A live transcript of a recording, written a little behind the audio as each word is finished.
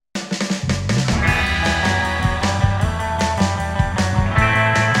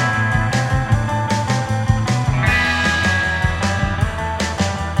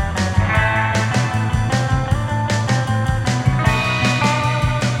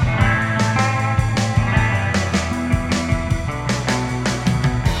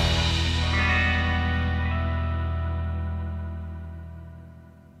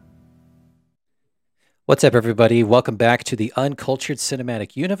What's up, everybody? Welcome back to the Uncultured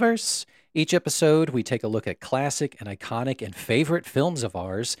Cinematic Universe. Each episode, we take a look at classic and iconic and favorite films of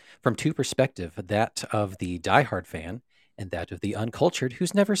ours from two perspectives, that of the diehard fan and that of the uncultured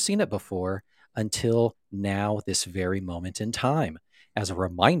who's never seen it before until now, this very moment in time. As a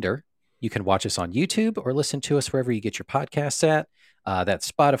reminder, you can watch us on YouTube or listen to us wherever you get your podcasts at.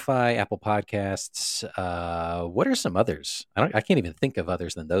 That's Spotify, Apple Podcasts. What are some others? I can't even think of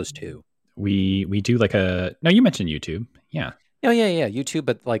others than those two. We do like a no. You mentioned YouTube, yeah. Oh yeah, YouTube,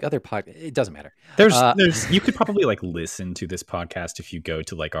 but like other it doesn't matter. There's you could probably like listen to this podcast if you go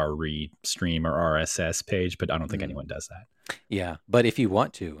to like our Restream or RSS page, but I don't think anyone does that. Yeah, but if you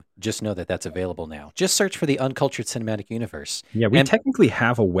want to, just know that that's available now. Just search for the Uncultured Cinematic Universe. Yeah, we technically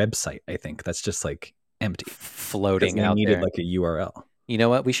have a website. I think that's just like empty, floating out needed there. Like a URL. You know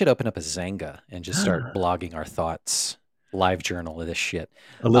what? We should open up a Zanga and just start blogging our thoughts. Live journal of this shit.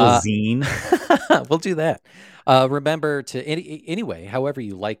 A little zine. We'll do that. Remember to anyway, however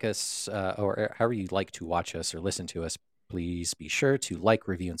you like us or however you like to watch us or listen to us, please be sure to like,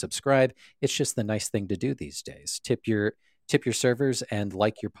 review, and subscribe. It's just the nice thing to do these days. Tip your servers and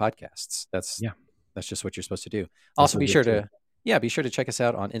like your podcasts. That's just what you're supposed to do. Also, be sure to check us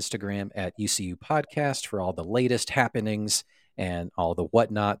out on Instagram at UCU Podcast for all the latest happenings and all the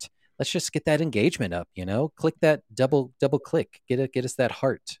whatnot. Let's just get that engagement up, click that double click, get us that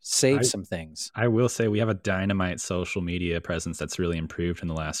heart, save some things. I will say we have a dynamite social media presence that's really improved in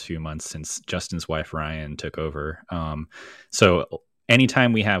the last few months since Justin's wife, Ryan, took over. So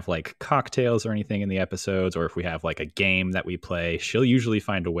anytime we have like cocktails or anything in the episodes, or if we have like a game that we play, she'll usually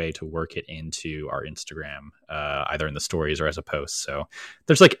find a way to work it into our Instagram, either in the stories or as a post. So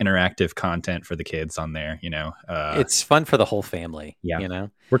there's like interactive content for the kids on there, it's fun for the whole family. Yeah.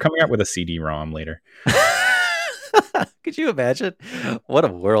 We're coming out with a CD-ROM later. Could you imagine what a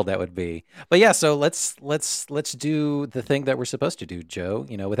world that would be? But yeah, so let's do the thing that we're supposed to do, Joe.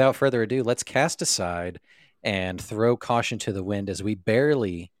 Without further ado, let's cast aside and throw caution to the wind as we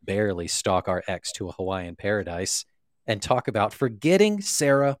barely stalk our ex to a Hawaiian paradise and talk about Forgetting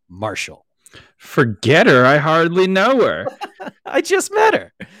Sarah Marshall. Forget her? I hardly know her. I just met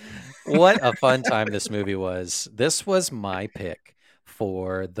her. What a fun time this movie was. This was my pick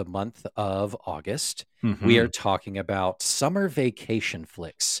for the month of August. Mm-hmm. We are talking about summer vacation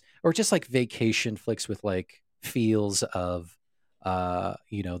flicks, or just like vacation flicks with like feels of,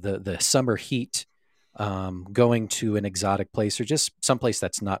 the summer heat, going to an exotic place or just someplace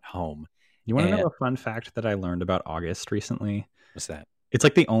that's not home. You want to know a fun fact that I learned about August recently? What's that? It's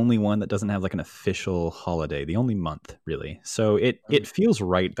like the only one that doesn't have like an official holiday, the only month really. So it feels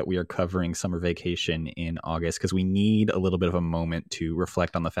right that we are covering summer vacation in August because we need a little bit of a moment to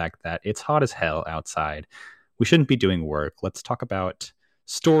reflect on the fact that it's hot as hell outside. We shouldn't be doing work. Let's talk about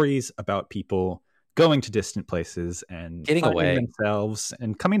stories about people going to distant places and getting away themselves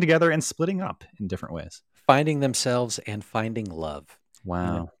and coming together and splitting up in different ways. Finding themselves and finding love.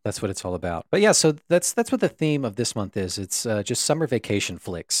 Wow. That's what it's all about. But yeah, so that's what the theme of this month is. It's just summer vacation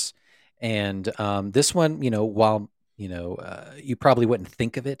flicks. And this one, while, you probably wouldn't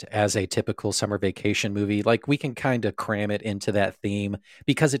think of it as a typical summer vacation movie, like we can kind of cram it into that theme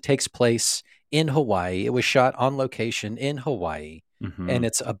because it takes place in Hawaii. It was shot on location in Hawaii. Mm-hmm. And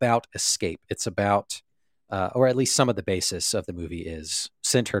it's about escape. It's about, or at least some of the basis of the movie is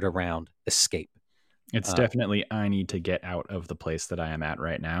centered around escape. It's definitely, I need to get out of the place that I am at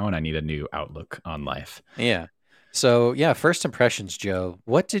right now, and I need a new outlook on life. Yeah. So, first impressions, Joe.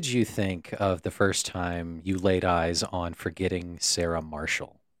 What did you think of the first time you laid eyes on Forgetting Sarah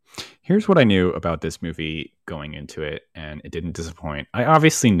Marshall? Here's what I knew about this movie going into it, and it didn't disappoint. I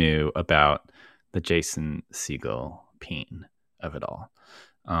obviously knew about the Jason Segel peen of it all.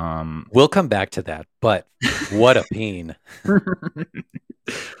 We'll come back to that, but what a peen.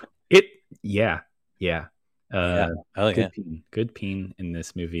 Yeah. Good peen in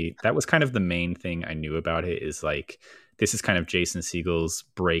this movie. That was kind of the main thing I knew about it, is like, this is kind of Jason Segel's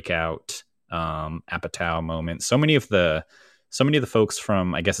breakout Apatow moment. So many of the folks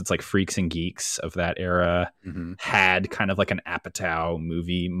from, I guess it's like Freaks and Geeks of that era, mm-hmm. had kind of like an Apatow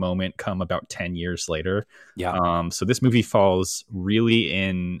movie moment come about 10 years later. Yeah. So this movie falls really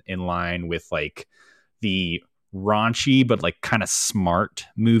in line with like the raunchy but like kind of smart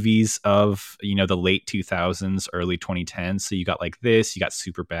movies of the late 2000s, early 2010s. So you got like this, you got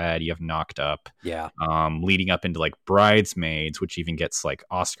Superbad, you have Knocked Up, leading up into like Bridesmaids, which even gets like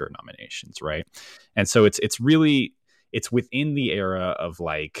Oscar nominations, right? And so it's within the era of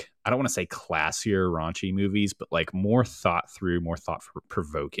like, I don't want to say classier raunchy movies, but like more thought through, more thought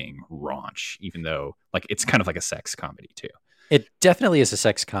provoking raunch, even though like it's kind of like a sex comedy too. It definitely is a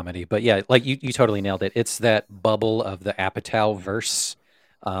sex comedy, but yeah, like you totally nailed it. It's that bubble of the Apatow verse.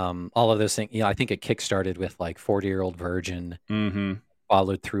 All of those things. I think it kickstarted with like 40-Year-Old Virgin, Mm-hmm.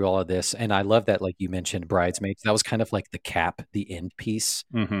 followed through all of this, and I love that. Like you mentioned, Bridesmaids. That was kind of like the cap, the end piece.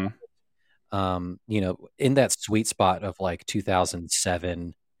 Mm-hmm. In that sweet spot of like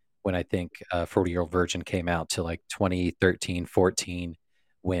 2007, when I think 40-Year-Old Virgin came out, to like 2013, 14,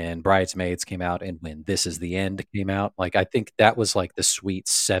 when Bridesmaids came out, and when This Is the End came out. Like, I think that was like the sweet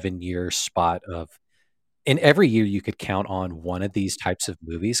 7-year spot of, in every year you could count on one of these types of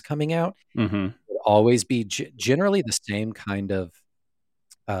movies coming out. Mm-hmm. It would always be generally the same kind of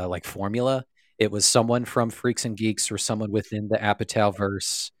like formula. It was someone from Freaks and Geeks or someone within the Apatow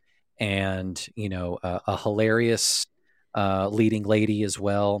verse, and a hilarious leading lady as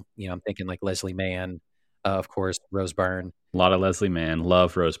well. I'm thinking like Leslie Mann, of course, Rose Byrne. A lot of Leslie Mann.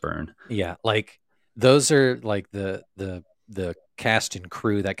 Love Rose Byrne. Yeah, like those are like the cast and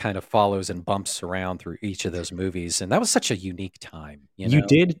crew that kind of follows and bumps around through each of those movies, and that was such a unique time. You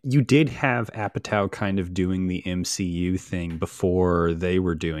did have Apatow kind of doing the MCU thing before they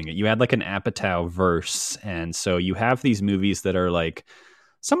were doing it. You had like an Apatow verse, and so you have these movies that are like,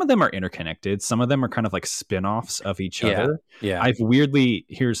 some of them are interconnected, some of them are kind of like spin-offs of each Yeah, other. yeah. I've weirdly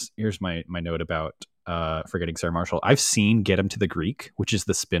here's my note about Forgetting Sarah Marshall. I've seen Get Him to the Greek, which is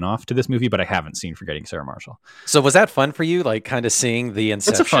the spin-off to this movie, but I haven't seen Forgetting Sarah Marshall. So was that fun for you? Like kind of seeing the It's a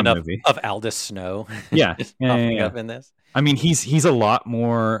inception fun of movie. of Aldous Snow Yeah. just Yeah, yeah, popping yeah. up in this? I mean, he's a lot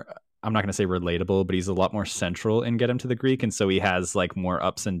more. I'm not going to say relatable, but he's a lot more central in Get Him to the Greek, and so he has like more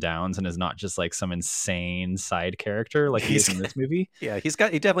ups and downs, and is not just like some insane side character like he is He's in this movie. yeah, he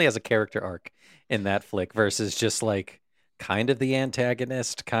definitely has a character arc in that flick versus just like kind of the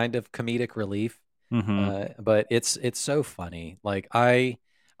antagonist, kind of comedic relief. Hmm. But it's so funny. Like I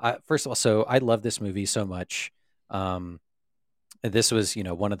first of all, so I love this movie so much. Um, this was,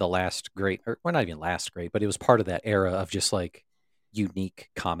 one of the last great, or well, not even last great, but it was part of that era of just like unique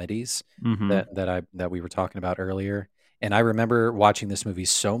comedies Hmm. that we were talking about earlier. And I remember watching this movie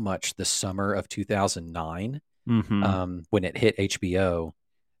so much the summer of 2009, Hmm. when it hit HBO.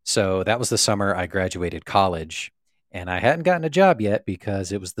 So that was the summer I graduated college, and I hadn't gotten a job yet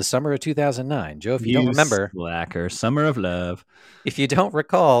because it was the summer of 2009. Joe, if you don't You remember, slacker. Summer of Love. if you don't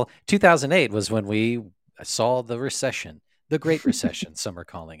recall, 2008 was when we saw the recession, the Great Recession, some are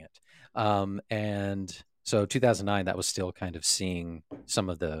calling it. And so 2009, that was still kind of seeing some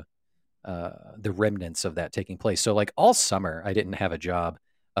of the remnants of that taking place. So like all summer, I didn't have a job,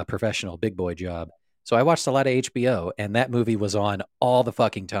 a professional big boy job. So I watched a lot of HBO, and that movie was on all the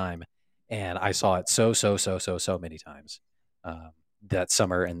fucking time, and I saw it so many times. Um, that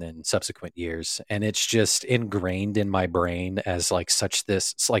summer and then subsequent years, and it's just ingrained in my brain as like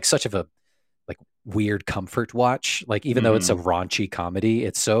it's like such of a like weird comfort watch. Like even though it's a Hmm. raunchy comedy,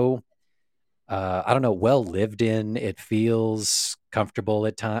 it's so I don't know, well lived in. It feels comfortable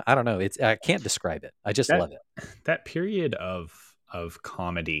at times. I don't know. I can't describe it. I just That love it. that period of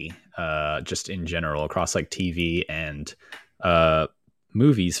comedy, just in general across like TV and uh,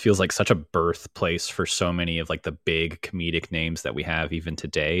 movies, feels like such a birthplace for so many of like the big comedic names that we have even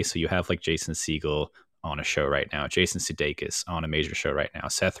today. So you have like Jason Segel on a show right now, Jason Sudeikis on a major show right now,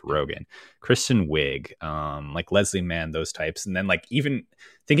 Seth Rogen, Kristen Wiig, like Leslie Mann, those types. And then like even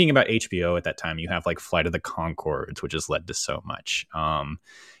thinking about HBO at that time, you have like Flight of the Conchords, which has led to so much.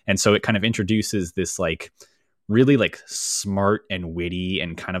 And so it kind of introduces this like really like smart and witty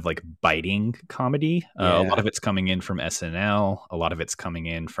and kind of like biting comedy. A lot Yeah. of it's coming in from SNL. A lot of it's coming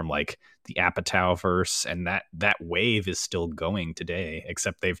in from like the Apatow verse, and that wave is still going today,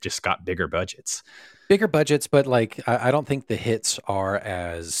 except they've just got bigger budgets. Bigger budgets, but like I don't think the hits are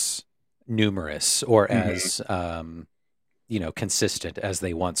as numerous or Hmm. as consistent as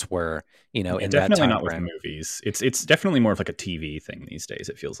they once were, Yeah, in that definitely time not with frame. movies. It's definitely more of like a TV thing these days.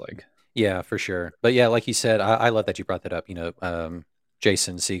 It feels like. Yeah, for sure. But yeah, like you said, I love that you brought that up.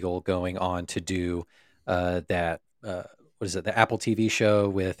 Jason Segel going on to do that. What is it? The Apple TV show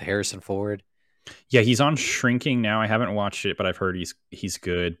with Harrison Ford. Yeah, he's on Shrinking now. I haven't watched it, but I've heard he's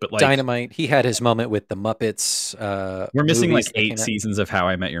good. But like, Dynamite. He had his moment with the Muppets we're missing like movies that eight came out. seasons of How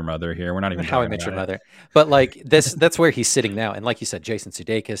I Met Your Mother here. We're not even How I talking Met Your about it. Mother. But like that's where he's sitting now. And like you said, Jason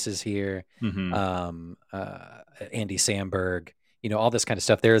Sudeikis is here. Hmm. Um, Andy Samberg. All this kind of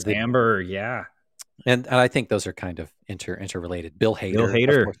stuff. They're the Amber, yeah. and I think those are kind of interrelated. Bill Bill Hader, of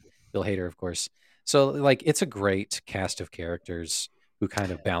Hader. course. Bill Hader, of course. So like it's a great cast of characters who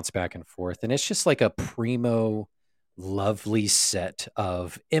kind of bounce back and forth, and it's just like a primo, lovely set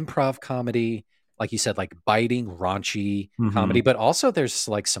of improv comedy, like you said, like biting, raunchy comedy, Hmm. but also there's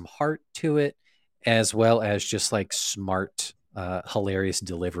like some heart to it, as well as just like smart, hilarious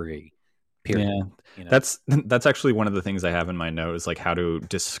delivery. Period. Yeah, You know. that's actually one of the things I have in my notes, like how to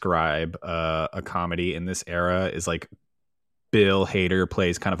describe a comedy in this era is like Bill Hader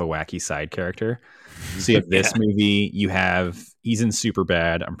plays kind of a wacky side character. So you have Yeah. this movie, he's in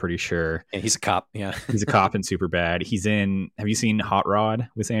Superbad, I'm pretty sure. And he's a cop. Yeah. He's a cop in Superbad. Have you seen Hot Rod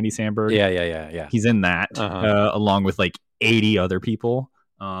with Andy Samberg? Yeah. He's in that, Uh-huh. along with like 80 other people.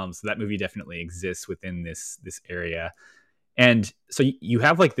 So that movie definitely exists within this area. And so you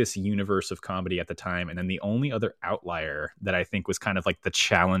have like this universe of comedy at the time, and then the only other outlier that I think was kind of like the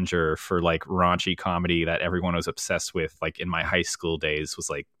challenger for like raunchy comedy that everyone was obsessed with, like in my high school days, was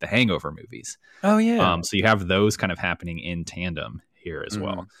like the Hangover movies. Oh yeah. So you have those kind of happening in tandem here as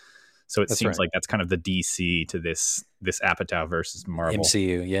well. Mhm. So it That's seems right. like that's kind of the DC to this Apatow versus Marvel.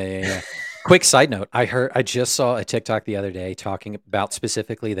 MCU. Yeah. Quick side note. I just saw a TikTok the other day talking about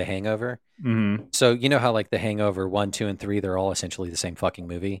specifically The Hangover. Mm-hmm. So you know how like The Hangover 1, 2, and 3, they're all essentially the same fucking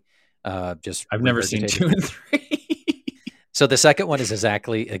movie. Just I've never seen regurgitated. 2 and 3. So the second one is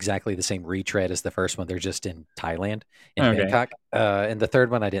exactly the same retread as the first one. They're just in Thailand, in Okay. Bangkok. And the third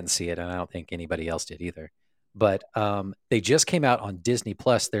one, I didn't see it, and I don't think anybody else did either. But they just came out on Disney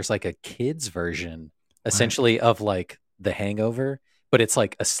Plus. There's like a kids version, essentially, of like The Hangover, but it's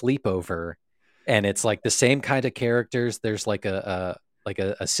like a sleepover, and it's like the same kind of characters. There's like a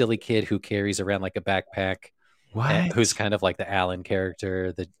silly kid who carries around like a backpack, What? who's kind of like the Alan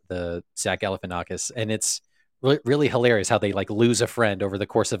character, the Zach Galifianakis, and it's really hilarious how they like lose a friend over the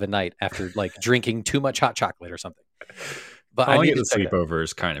course of a night after like drinking too much hot chocolate or something. But I Calling need it to the check it sleepover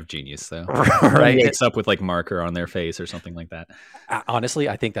is kind of genius, though. out. Everyone Right? wakes up with like marker on their face or something like that. Honestly,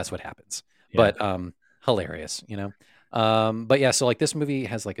 I think that's what happens. Yeah. But hilarious, you know. But yeah, so like this movie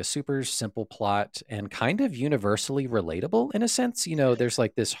has like a super simple plot and kind of universally relatable in a sense. You know, there's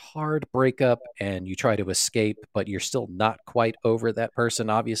like this hard breakup and you try to escape, but you're still not quite over that person,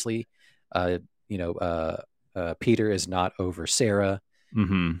 obviously. Uh, you know, Peter is not over Sarah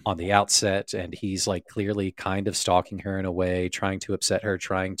Mm-hmm. on the outset, and he's like clearly kind of stalking her in a way, trying to upset her,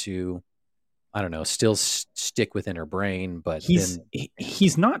 trying to, I don't know, still stick within her brain, but then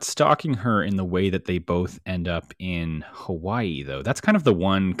He's not stalking her in the way that they both end up in Hawaii, though. That's kind of the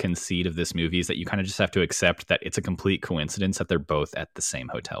one conceit of this movie, is that you kind of just have to accept that it's a complete coincidence that they're both at the same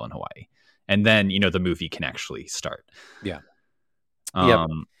hotel in Hawaii, and then the movie can actually start. Yeah.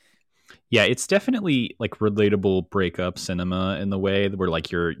 Yeah, it's definitely like relatable breakup cinema in the way where like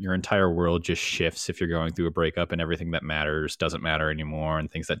your entire world just shifts if you're going through a breakup, and everything that matters doesn't matter anymore,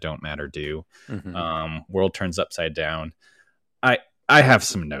 and things that don't matter do. World turns upside down. I have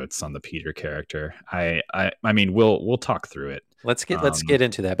some notes on the Peter character. I mean we'll talk through it. Let's get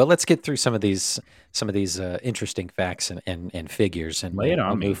into that, but let's get through some of these interesting facts and figures, and Lay it on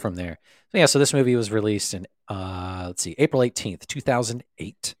we'll me. move from there. So yeah, so this movie was released in let's see, April 18th,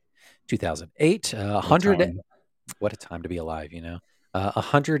 2008. 2008, 100. What a time to be alive, you know.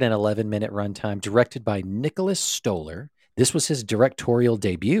 111-minute runtime, directed by Nicholas Stoller. This was his directorial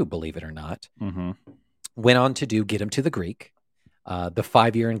debut, believe it or not. Mm-hmm. Went on to do Get Him to the Greek, the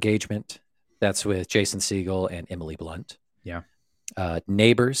 5-year engagement. That's with Jason Segel and Emily Blunt. Yeah.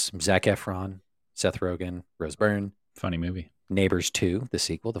 Neighbors, Zac Efron, Seth Rogen, Rose Byrne. Funny movie. Neighbors 2, the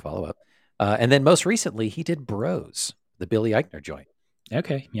sequel, the follow-up. And then most recently, he did Bros, the Billy Eichner joint.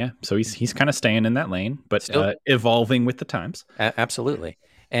 Okay, yeah. So he's kind of staying in that lane, but Still, evolving with the times. Absolutely.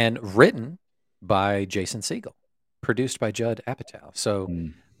 And written by Jason Segel, produced by Judd Apatow. So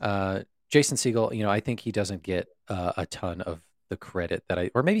Jason Segel, I think he doesn't get a ton of the credit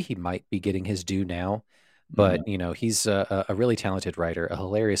or maybe he might be getting his due now, but he's a really talented writer, a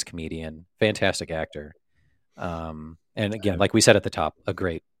hilarious comedian, fantastic actor. And again, like we said at the top, a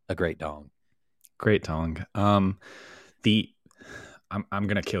great dong. Great dong. I'm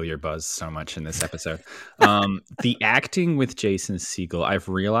gonna kill your buzz so much in this episode. The acting with Jason Segel, I've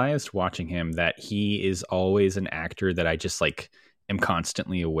realized watching him that he is always an actor that I just like am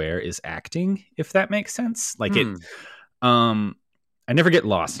constantly aware is acting, if that makes sense. Like I never get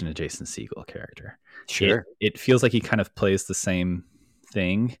lost in a Jason Segel character. Sure. It feels like he kind of plays the same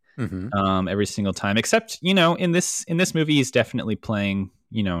thing every single time, except in this movie he's definitely playing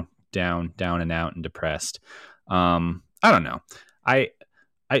down and out and depressed. I don't know. I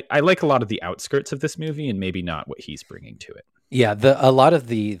like a lot of the outskirts of this movie and maybe not what he's bringing to it. Yeah, a lot of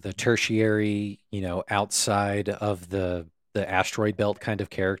the tertiary, outside of the asteroid belt kind of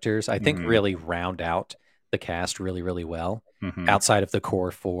characters, I think really round out the cast really, really well. Outside of the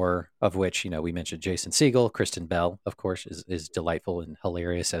core 4, of which, we mentioned Jason Segel, Kristen Bell, of course, is delightful and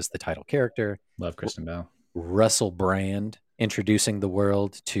hilarious as the title character. Love Kristen Bell. Russell Brand introducing the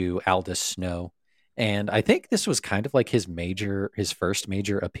world to Aldous Snow. And I think this was kind of like his first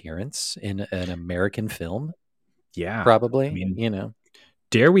major appearance in an American film, Yeah. probably. I mean, You know,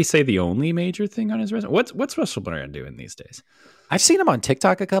 dare we say the only major thing on his resume? What's Russell Brand doing these days? I've seen him on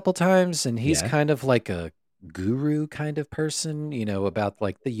TikTok a couple times, and he's Yeah. kind of like a guru kind of person, you know, about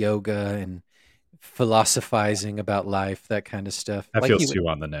like the yoga and philosophizing about life, that kind of stuff. That Like feels too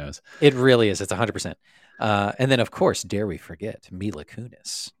on the nose. it really is. It's 100%. And then, of course, dare we forget Mila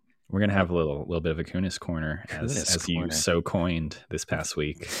Kunis? We're gonna have a little bit of a Kunis corner, as you corner. so coined this past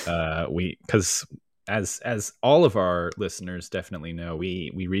week. Because as all of our listeners definitely know,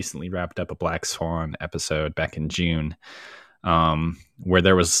 we recently wrapped up a Black Swan episode back in June, where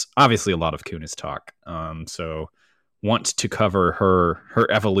there was obviously a lot of Kunis talk. So want to cover her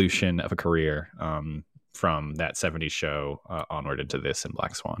evolution of a career from that 70s show onward into this in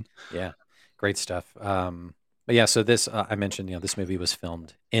Black Swan. Yeah, great stuff. But yeah, so this I mentioned, you know, this movie was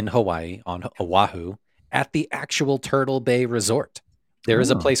filmed in Hawaii on Oahu at the actual Turtle Bay Resort. There is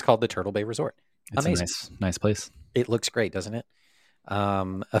a place called the Turtle Bay Resort. It's amazing. A nice place. It looks great, doesn't it?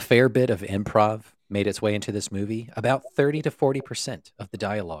 A fair bit of improv made its way into this movie. About 30 to 40% of the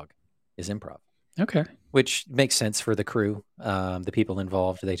dialogue is improv. Okay. Which makes sense for the crew, the people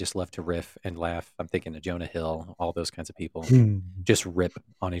involved. They just love to riff and laugh. I'm thinking of Jonah Hill, all those kinds of people just rip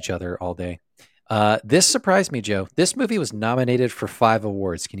on each other all day. This surprised me, Joe. This movie was nominated for 5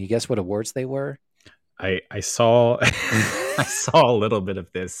 awards. Can you guess what awards they were? I saw I saw a little bit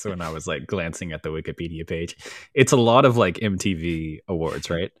of this when I was like glancing at the Wikipedia page. It's a lot of like MTV awards,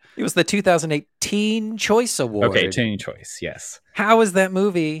 right? It was the 2008 Teen Choice Award. Okay, Teen Choice, yes. How is that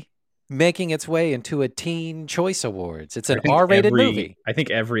movie making its way into a Teen Choice Awards? It's an R-rated movie. I think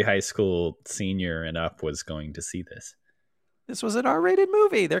every high school senior and up was going to see this. This was an R-rated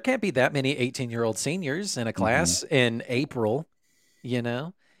movie. There can't be that many 18-year-old seniors in a class in April, you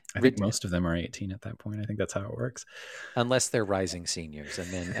know? I think most of them are 18 at that point. I think that's how it works. Unless they're rising seniors. And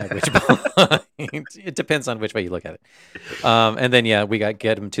then at which point, it depends on which way you look at it. And then, yeah, we got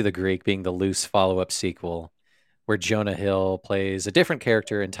Get 'Em to the Greek being the loose follow-up sequel where Jonah Hill plays a different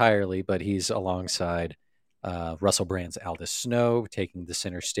character entirely, but he's alongside Russell Brand's Aldous Snow, taking the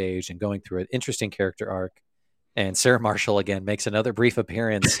center stage and going through an interesting character arc. And Sarah Marshall again makes another brief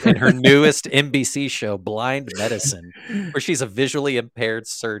appearance in her newest NBC show, Blind Medicine, where she's a visually impaired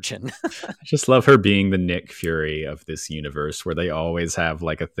surgeon. I just love her being the Nick Fury of this universe, where they always have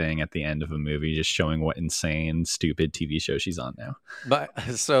like a thing at the end of a movie just showing what insane, stupid TV show she's on now. But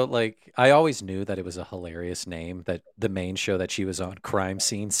so, like, I always knew that it was a hilarious name, that the main show that she was on, Crime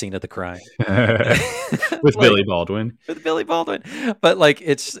Scene of the Crime, with Billy Baldwin. With Billy Baldwin, but like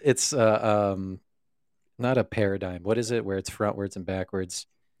it's not a paradigm. What is it? Where it's frontwards and backwards?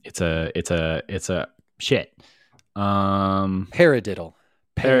 It's a shit. Paradiddle.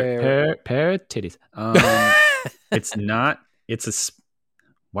 Paratitties. It's not. It's a.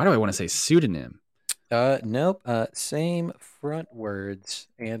 Why do I want to say pseudonym? Nope. Same frontwards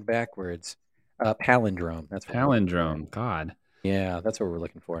and backwards. Palindrome. That's what palindrome. God. Yeah, that's what we're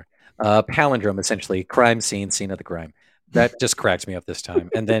looking for. Palindrome, essentially, crime scene of the crime. That just cracked me up this time.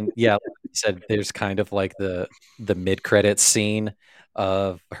 And then, yeah, like you said, there's kind of like the mid-credits scene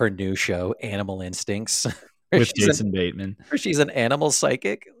of her new show, Animal Instincts, with Jason Bateman, where she's an animal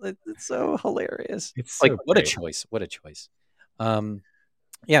psychic. It's so hilarious. It's so like what a choice! What a choice.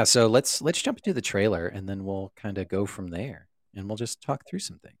 Yeah. So let's jump into the trailer, and then we'll kind of go from there, and we'll just talk through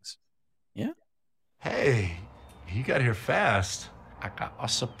some things. Yeah. Hey, you got here fast. I got a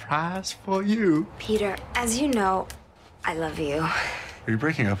surprise for you. Peter, as you know, I love you. Are you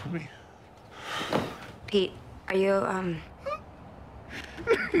breaking up with me? Pete, are you,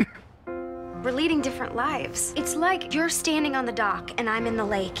 We're leading different lives. It's like you're standing on the dock and I'm in the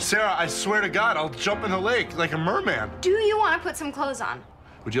lake. Sarah, I swear to God, I'll jump in the lake like a merman. Do you want to put some clothes on?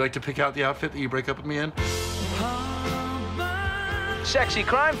 Would you like to pick out the outfit that you break up with me in? Sexy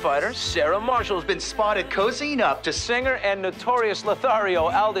crime fighter Sarah Marshall's been spotted cozying up to singer and notorious Lothario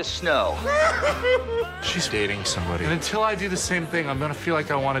Aldous Snow. She's dating somebody. And until I do the same thing, I'm gonna feel like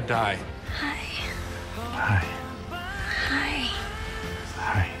I want to die. Hi. Hi. Hi.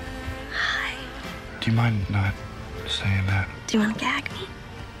 Hi. Hi. Do you mind not saying that? Do you want to gag me?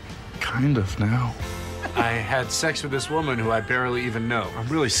 Kind of now. I had sex with this woman who I barely even know. I'm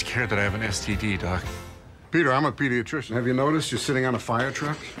really scared that I have an STD, Doc. Peter, I'm a pediatrician. Have you noticed you're sitting on a fire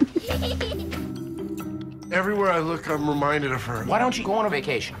truck? Everywhere I look, I'm reminded of her. Why don't you go on a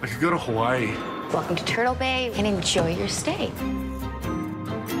vacation? I could go to Hawaii. Welcome to Turtle Bay and enjoy your stay.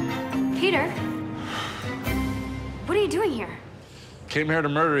 Peter, what are you doing here? Came here to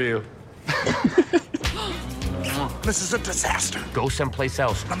murder you. This is a disaster. Go someplace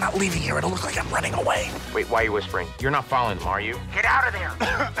else. I'm not leaving here. It'll look like I'm running away. Wait, why are you whispering? You're not following them, are you? Get out of there!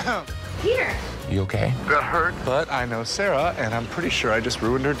 Peter. You okay? That hurt, but I know Sarah, and I'm pretty sure I just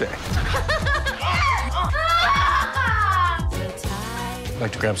ruined her day. I'd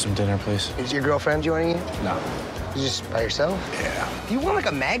like to grab some dinner, please. Is your girlfriend joining you? No. You just by yourself? Yeah. Do you want like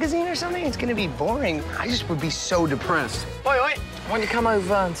a magazine or something? It's gonna be boring. I just would be so depressed. Wait. Why don't you come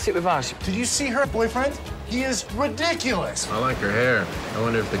over and sit with us? Did you see her boyfriend? He is ridiculous. I like her hair. I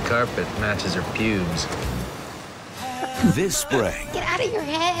wonder if the carpet matches her pubes. This spring. Get out of your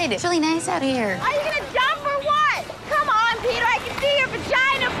head. It's really nice out here. Are you gonna jump or what? Come on, Peter. I can see your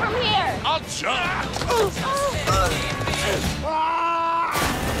vagina from here. I'll jump.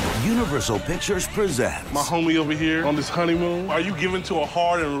 Universal Pictures presents. My homie over here on this honeymoon. Are you given to a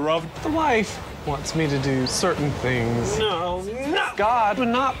hard and rough? The wife wants me to do certain things. No. God would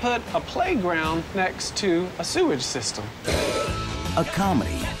not put a playground next to a sewage system. A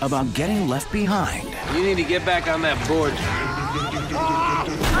comedy about getting left behind. You need to get back on that board.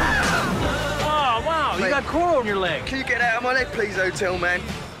 Oh, wow, you got coral on your leg. Can you get out of my leg, please, hotel man?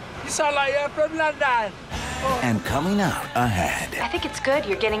 You sound like you're from London. And coming out ahead. I think it's good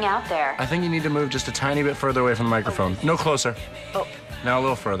you're getting out there. I think you need to move just a tiny bit further away from the microphone. No, closer. Oh. Now a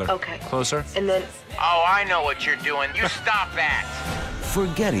little further. Okay. Closer. And then... Oh, I know what you're doing. You stop that.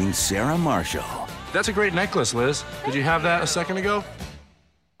 Forgetting Sarah Marshall. That's a great necklace, Liz. Did you have that a second ago?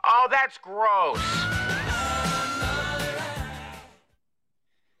 Oh, that's gross.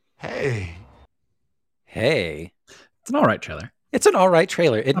 Hey. It's an all right trailer. It's an all right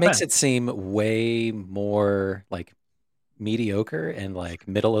trailer. It Not makes bad. it seem way more like mediocre and like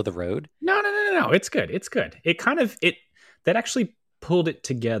middle of the road. No. It's good. That actually pulled it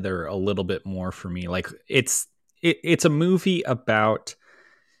together a little bit more for me. Like it's a movie about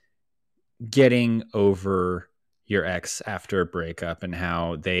getting over your ex after a breakup and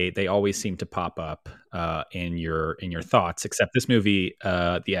how they always seem to pop up in your thoughts, except this movie,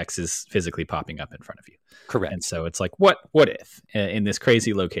 the ex is physically popping up in front of you. Correct. And so it's like, what if in this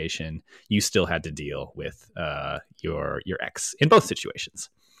crazy location you still had to deal with your ex in both situations?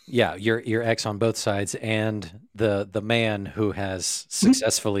 Yeah, your ex on both sides and the man who has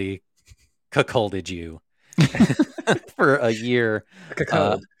successfully cuckolded you for a year.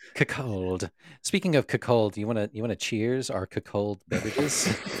 Cuckold. Speaking of cuckold, you wanna cheers our cuckold beverages?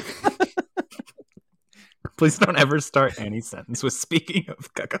 Please don't ever start any sentence with "speaking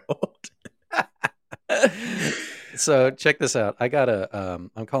of cuckold." So check this out. I got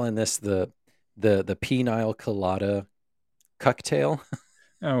I'm calling this the penile colada cocktail.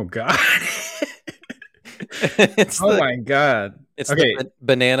 Oh God. It's my God. It's okay. the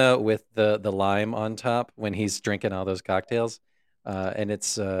banana with the lime on top when he's drinking all those cocktails. And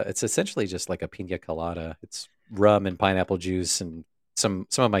it's essentially just like a pina colada. It's rum and pineapple juice and some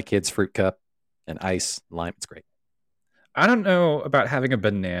of my kids' fruit cup and ice, lime. It's great. I don't know about having a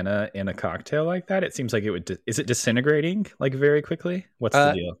banana in a cocktail like that. It seems like it would. Is it disintegrating like very quickly? What's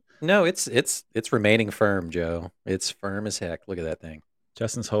the deal? No, it's remaining firm, Joe. It's firm as heck. Look at that thing.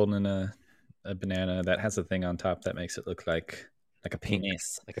 Justin's holding a banana that has a thing on top that makes it look like a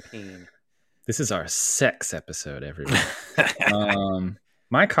penis. Like a peen. This is our sex episode, everyone.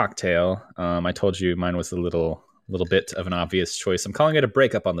 My cocktail, I told you mine was a little bit of an obvious choice. I'm calling it a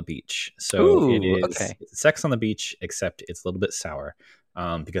breakup on the beach. So it is sex on the beach, except it's a little bit sour.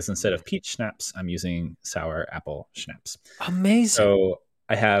 Because instead of peach schnapps, I'm using sour apple schnapps. Amazing. So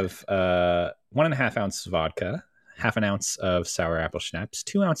I have 1.5 ounces vodka, 1/2 ounce of sour apple schnapps,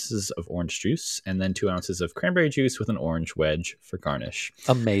 2 ounces of orange juice, and then 2 ounces of cranberry juice with an orange wedge for garnish.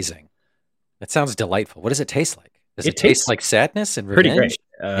 Amazing. That sounds delightful. What does it taste like? Does it taste like sadness and pretty revenge?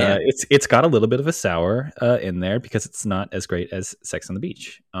 great. It's got a little bit of a sour in there because it's not as great as Sex on the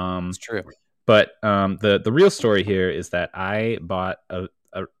Beach. It's true. But the real story here is that I bought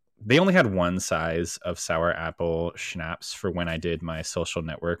they only had one size of sour apple schnapps for when I did my social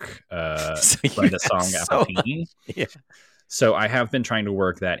network by the song Appletini. Yeah. So I have been trying to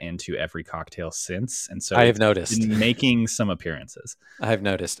work that into every cocktail since, and so I have noticed been making some appearances. I have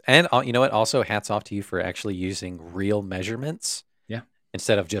noticed, and you know what? Also, hats off to you for actually using real measurements. Yeah.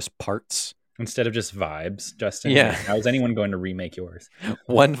 Instead of just parts. Instead of just vibes, Justin. Yeah. How is anyone going to remake yours?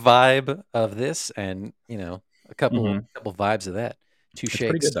 One vibe of this, and a couple vibes of that. Two shakes.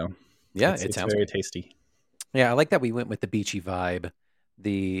 Pretty good though. Yeah, it sounds very good. tasty. Yeah, I like that we went with the beachy vibe,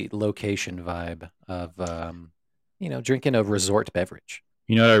 the location vibe of drinking a resort beverage.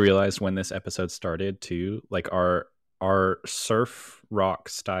 You know what I realized when this episode started too? Like our our surf rock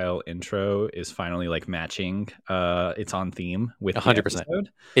style intro is finally like matching. It's on theme with 100%.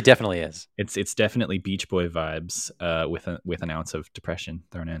 It definitely is. It's definitely Beach Boy vibes with an ounce of depression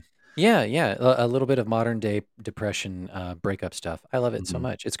thrown in. Yeah, a little bit of modern day depression breakup stuff. I love it so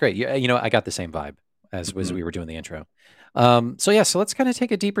much. It's great. You know, I got the same vibe as we were doing the intro. So let's kind of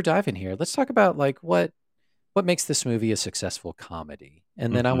take a deeper dive in here. Let's talk about like what makes this movie a successful comedy,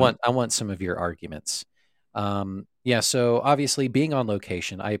 and then I want some of your arguments. So obviously being on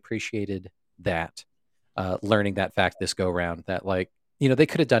location, I appreciated that. Learning that fact this go round, that like, you know, they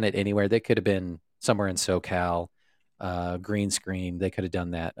could have done it anywhere. They could have been somewhere in SoCal. Green screen, they could have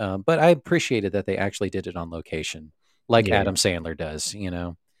done that, but I appreciated that they actually did it on location, like Adam Sandler does. You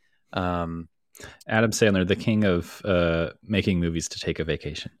know, Adam Sandler, the king of making movies to take a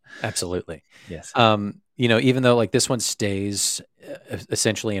vacation. Absolutely, yes. You know, even though like this one stays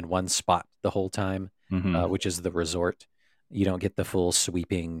essentially in one spot the whole time, which is the resort, you don't get the full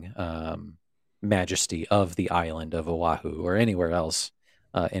sweeping majesty of the island of Oahu or anywhere else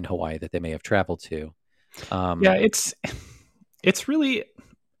in Hawaii that they may have traveled to. It's really,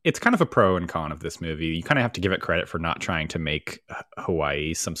 it's kind of a pro and con of this movie. You kind of have to give it credit for not trying to make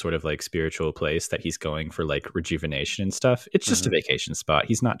Hawaii some sort of like spiritual place that he's going for like rejuvenation and stuff. It's just a vacation spot.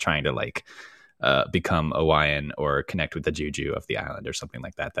 He's not trying to like become Hawaiian or connect with the juju of the island or something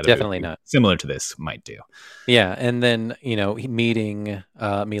like that. That definitely not similar to this might do. Yeah, and then you know, meeting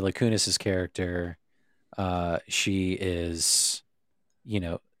Mila Kunis's character, she is, you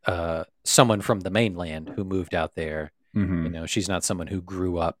know, someone from the mainland who moved out there. You know, she's not someone who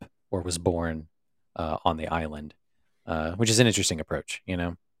grew up or was born on the island, which is an interesting approach. You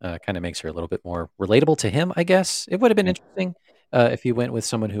know, kind of makes her a little bit more relatable to him, I guess. It would have been interesting if you went with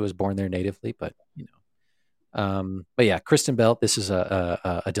someone who was born there natively, but you know. But yeah, Kristen Bell, this is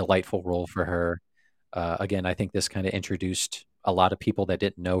a delightful role for her. Again, I think this kind of introduced a lot of people that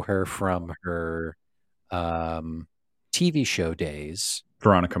didn't know her from her TV show days.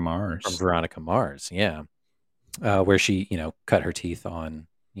 Veronica Mars. From Veronica Mars, yeah. Where she, you know, cut her teeth on,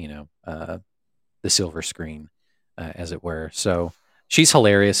 you know, the silver screen, as it were. So she's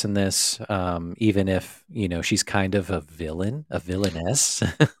hilarious in this, even if, you know, she's kind of a villainess.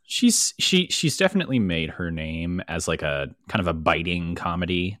 She's definitely made her name as like a kind of a biting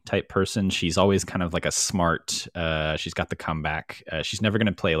comedy type person. She's always kind of like a smart, she's got the comeback. She's never going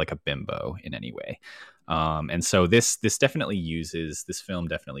to play like a bimbo in any way. And so this film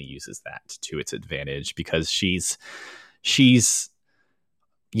definitely uses that to its advantage, because she's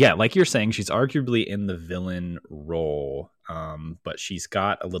like you're saying, she's arguably in the villain role, but she's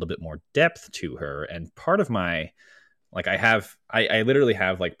got a little bit more depth to her. And part of my, like, I literally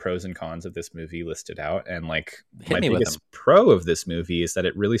have like pros and cons of this movie listed out, and like my biggest pro of this movie is that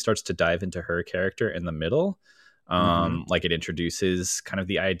it really starts to dive into her character in the middle. Like it introduces kind of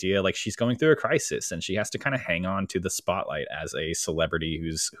the idea, like she's going through a crisis and she has to kind of hang on to the spotlight as a celebrity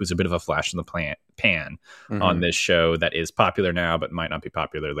who's a bit of a flash in the pan on this show that is popular now but might not be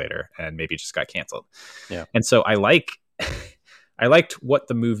popular later, and maybe just got canceled. Yeah. And so I liked what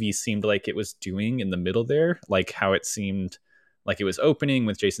the movie seemed like it was doing in the middle there, like how it seemed like it was opening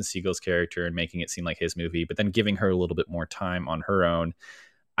with Jason Segel's character and making it seem like his movie, but then giving her a little bit more time on her own.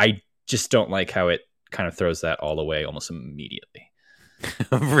 I just don't like how it kind of throws that all away almost immediately.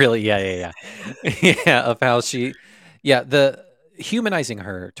 Really? Yeah. Of how the humanizing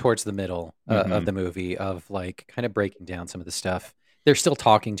her towards the middle of the movie, of like kind of breaking down some of the stuff. They're still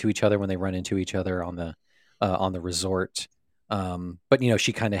talking to each other when they run into each other on the resort. But you know,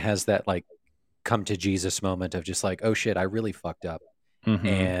 she kind of has that like come to Jesus moment of just like, oh shit, I really fucked up.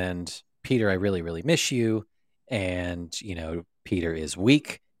 And Peter, I really, really miss you. And you know, Peter is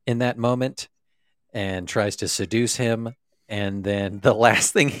weak in that moment and tries to seduce him. And then the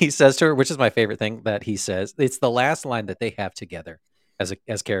last thing he says to her, which is my favorite thing that he says, it's the last line that they have together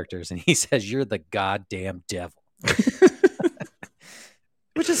as characters. And he says, "You're the goddamn devil,"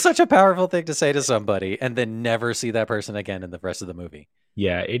 which is such a powerful thing to say to somebody, and then never see that person again in the rest of the movie.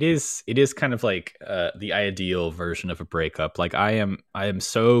 Yeah, it is kind of like the ideal version of a breakup. Like I am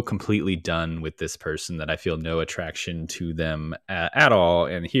so completely done with this person that I feel no attraction to them at all.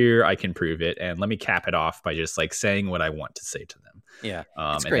 And here I can prove it. And let me cap it off by just like saying what I want to say to them. Yeah,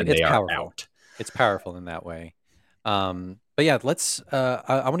 it's great. It's powerful. It's powerful in that way. But yeah, let's.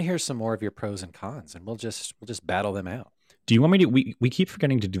 I want to hear some more of your pros and cons, and we'll just battle them out. Do you want me to? We keep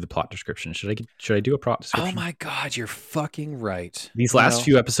forgetting to do the plot description. Should I do a plot description? Oh my God, you're fucking right. These last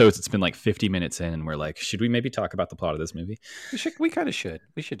few episodes, it's been like 50 minutes in, and we're like, should we maybe talk about the plot of this movie? We kind of should.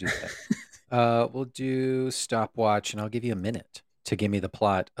 We should do that. We'll do stopwatch, and I'll give you a minute to give me the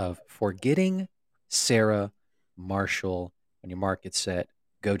plot of Forgetting Sarah Marshall. When your mark gets set,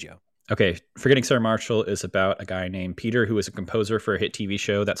 go, Joe. Okay, Forgetting Sarah Marshall is about a guy named Peter who is a composer for a hit TV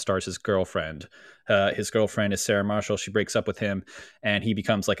show that stars his girlfriend. His girlfriend is Sarah Marshall. She breaks up with him, and he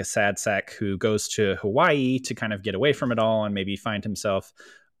becomes like a sad sack who goes to Hawaii to kind of get away from it all and maybe find himself.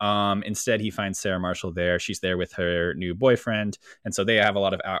 Instead, he finds Sarah Marshall there. She's there with her new boyfriend, and so they have a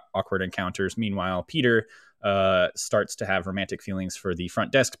lot of awkward encounters. Meanwhile, Peter starts to have romantic feelings for the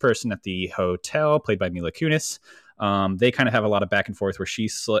front desk person at the hotel, played by Mila Kunis. They kind of have a lot of back and forth where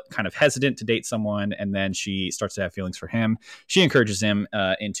she's kind of hesitant to date someone, and then she starts to have feelings for him. She encourages him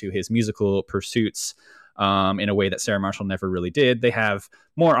into his musical pursuits in a way that Sarah Marshall never really did. They have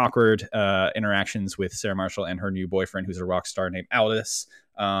more awkward interactions with Sarah Marshall and her new boyfriend, who's a rock star named Aldous.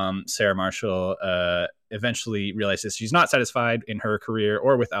 Sarah Marshall eventually realizes she's not satisfied in her career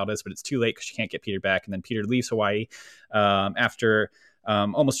or with Aldous, but it's too late because she can't get Peter back. And then Peter leaves Hawaii after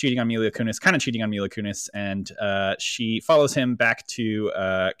almost cheating on Mila Kunis, kind of cheating on Mila Kunis, and she follows him back to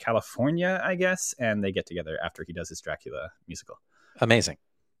California, I guess, and they get together after he does his Dracula musical. Amazing.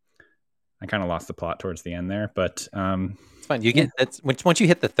 I kind of lost the plot towards the end there, but it's fine. You get once you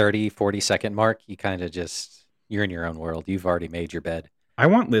hit the 30-40 second mark, you kind of you're in your own world. You've already made your bed. I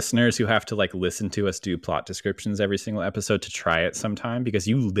want listeners who have to like listen to us do plot descriptions every single episode to try it sometime, because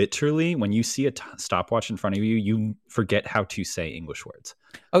you literally, when you see a stopwatch in front of you, you forget how to say English words.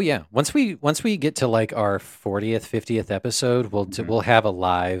 Oh yeah. Once we get to like our 40th, 50th episode, we'll have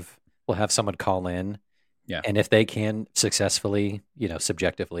we'll have someone call in. Yeah. And if they can successfully,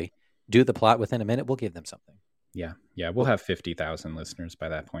 subjectively do the plot within a minute, we'll give them something. Yeah. Yeah. We'll have 50,000 listeners by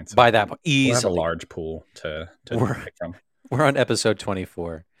that point. So by that point, easily. We'll have a large pool to pick from. We're on episode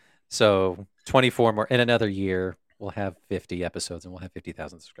 24. So 24 more in another year, we'll have 50 episodes and we'll have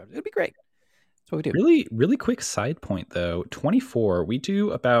 50,000 subscribers. It'll be great. That's what we do. Really, really quick side point though. 24, we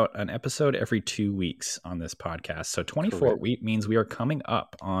do about an episode every 2 weeks on this podcast. So 24 means we are coming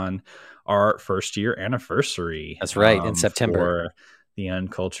up on our first year anniversary. That's right. In September. For the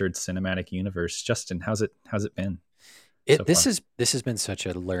Uncultured Cinematic Universe. Justin, how's it been? This has been such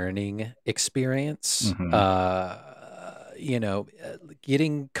a learning experience. Mm-hmm.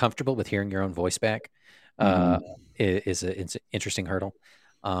 Getting comfortable with hearing your own voice back is an interesting hurdle.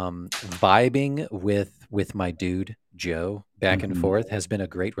 Vibing with my dude Joe back and forth has been a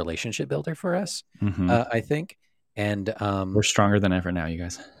great relationship builder for us, I think. And we're stronger than ever now, you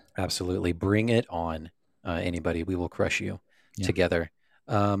guys. Absolutely, bring it on, anybody. We will crush you together.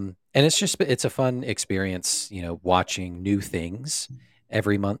 And it's a fun experience, watching new things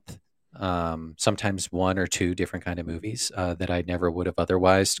every month. Sometimes one or two different kind of movies that I never would have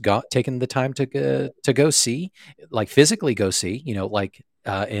otherwise taken the time to go see, like physically go see.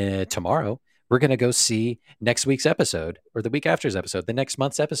 Tomorrow we're going to go see next week's episode or the week after's episode, the next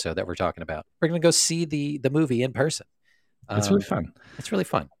month's episode that we're talking about. We're going to go see the movie in person. It's really fun. It's really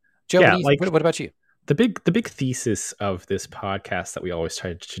fun. Joe, what about you? The big thesis of this podcast that we always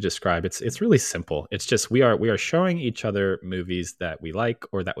try to describe, it's really simple. It's just we are showing each other movies that we like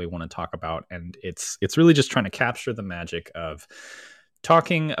or that we want to talk about, and it's really just trying to capture the magic of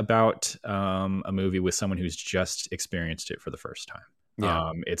talking about a movie with someone who's just experienced it for the first time.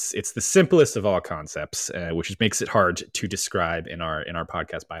 Yeah. It's the simplest of all concepts, which makes it hard to describe in our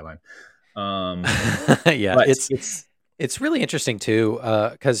podcast byline. Yeah, it's really interesting too,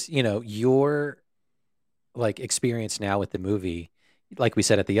 because your like experience now with the movie, like we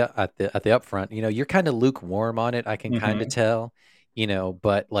said at the upfront, you're kind of lukewarm on it. I can kind of tell,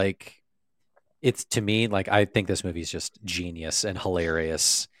 but like it's, to me, like I think this movie is just genius and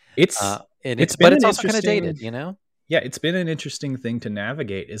hilarious. It's also kind of dated, Yeah, it's been an interesting thing to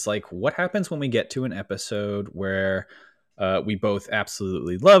navigate. Is like what happens when we get to an episode where we both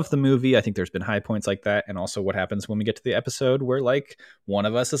absolutely love the movie. I think there's been high points like that. And also what happens when we get to the episode where like one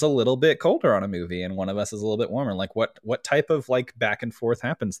of us is a little bit colder on a movie and one of us is a little bit warmer. Like what type of like back and forth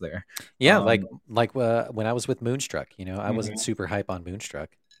happens there? Yeah. Like when I was with Moonstruck, I wasn't super hype on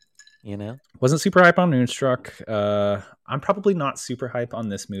Moonstruck, wasn't super hype on Moonstruck. I'm probably not super hype on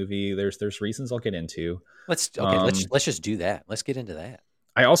this movie. There's reasons I'll get into. Let's just do that. Let's get into that.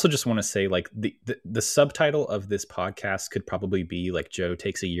 I also just want to say, like, the subtitle of this podcast could probably be like Joe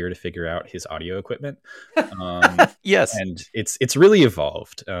takes a year to figure out his audio equipment. Yes, and it's really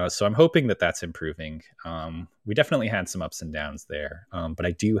evolved. So I'm hoping that that's improving. We definitely had some ups and downs there, but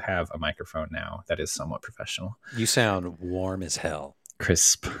I do have a microphone now that is somewhat professional. You sound warm as hell.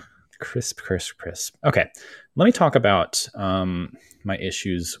 Crisp. Okay, let me talk about my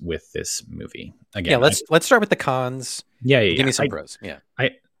issues with this movie again. Yeah, let's start with the cons. Yeah. Give me some pros. Yeah.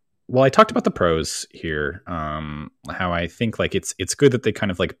 Well, I talked about the pros here. How I think like it's good that they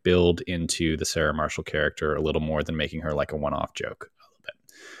kind of like build into the Sarah Marshall character a little more than making her like a one-off joke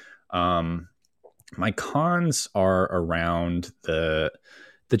a little bit. My cons are around the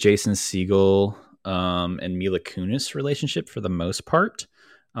Jason Segel and Mila Kunis relationship for the most part.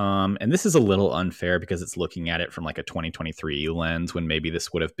 And this is a little unfair because it's looking at it from like a 2023 lens when maybe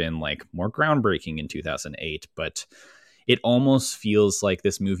this would have been like more groundbreaking in 2008, but it almost feels like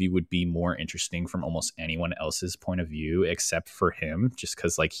this movie would be more interesting from almost anyone else's point of view except for him, just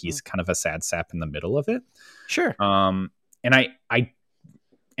because like he's kind of a sad sap in the middle of it. Sure. And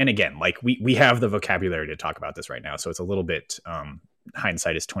again, like we have the vocabulary to talk about this right now, so it's a little bit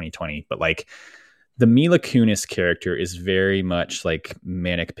hindsight is 2020, but like the Mila Kunis character is very much like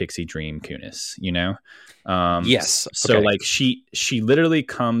manic pixie dream Kunis, you know? Yes. So okay. like she literally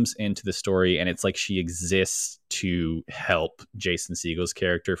comes into the story and it's like she exists to help Jason Segel's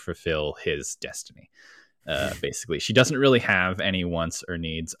character fulfill his destiny. Basically, she doesn't really have any wants or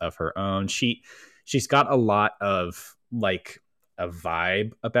needs of her own. She's got a lot of like a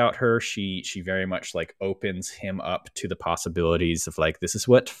vibe about her. She very much like opens him up to the possibilities of like, this is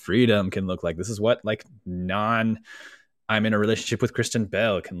what freedom can look like. This is what like I'm in a relationship with Kristen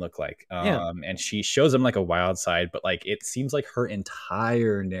Bell can look like. And she shows him like a wild side, but like it seems like her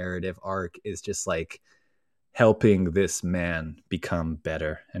entire narrative arc is just like helping this man become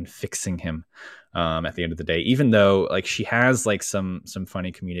better and fixing him at the end of the day, even though like she has like some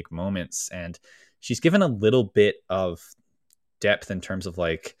funny comedic moments and she's given a little bit of depth in terms of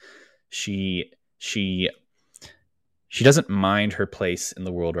like she doesn't mind her place in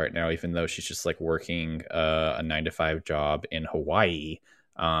the world right now, even though she's just like working a 9-to-5 job in Hawaii.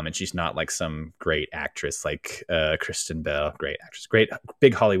 And she's not like some great actress like Kristen Bell, great actress, great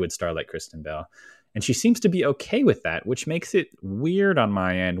big Hollywood star like Kristen Bell. And she seems to be okay with that, which makes it weird on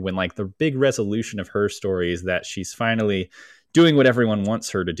my end when like the big resolution of her story is that she's finally doing what everyone wants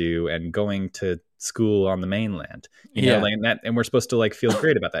her to do and going to school on the mainland, you know, like that. And we're supposed to like feel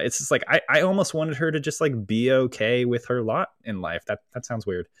great about that. It's just like, I almost wanted her to just like be okay with her lot in life. That sounds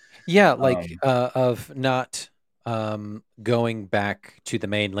weird. Yeah. Like, of not, going back to the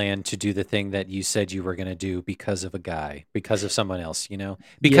mainland to do the thing that you said you were going to do because of a guy, because of someone else, you know,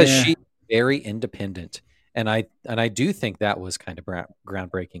 because she's very independent. And I do think that was kind of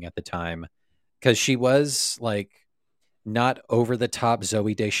groundbreaking at the time because she was like not over the top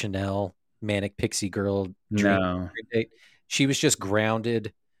Zooey Deschanel manic pixie girl dream. No. She was just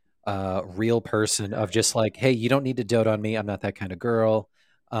grounded, real person of just like, hey, you don't need to dote on me. I'm not that kind of girl.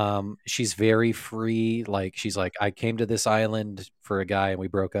 She's very free. Like she's like, I came to this island for a guy and we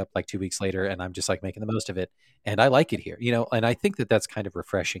broke up like 2 weeks later and I'm just like making the most of it. And I like it here, you know, and I think that that's kind of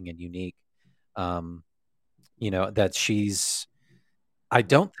refreshing and unique. You know, that I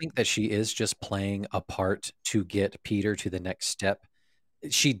don't think that she is just playing a part to get Peter to the next step.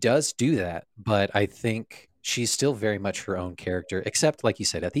 She does do that, but I think she's still very much her own character, except like you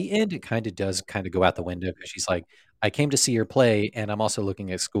said, at the end, it kind of does kind of go out the window because she's like, I came to see your play and I'm also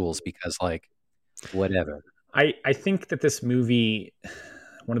looking at schools because like, whatever. I think that this movie,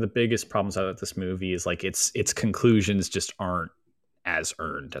 one of the biggest problems about this movie is like its conclusions just aren't as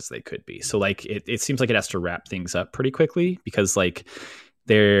earned as they could be. So like it seems like it has to wrap things up pretty quickly because like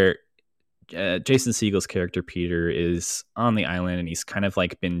Jason Segel's character Peter is on the island and he's kind of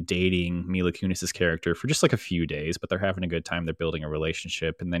like been dating Mila Kunis's character for just like a few days, but they're having a good time. They're building a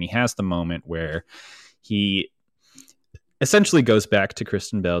relationship. And then he has the moment where he essentially goes back to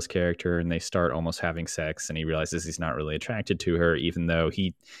Kristen Bell's character and they start almost having sex and he realizes he's not really attracted to her, even though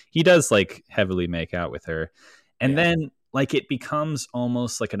he does like heavily make out with her. And then like it becomes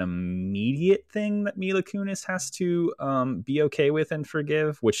almost like an immediate thing that Mila Kunis has to be okay with and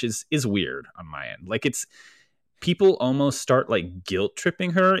forgive, which is weird on my end. Like it's people almost start like guilt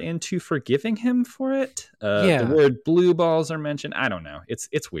tripping her into forgiving him for it. The word blue balls are mentioned. I don't know.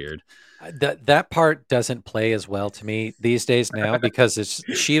 It's weird. That part doesn't play as well to me these days now because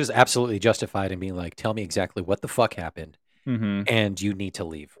she is absolutely justified in being like, tell me exactly what the fuck happened. Mm-hmm. And you need to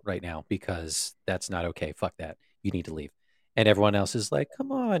leave right now because that's not okay. Fuck that. You need to leave. And everyone else is like,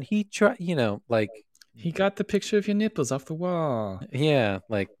 come on, he tried, you know, like he got the picture of your nipples off the wall. Yeah,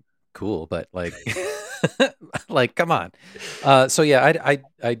 like cool, but like like come on. So yeah,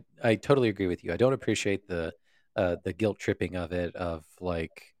 I totally agree with you. I don't appreciate the guilt tripping of it of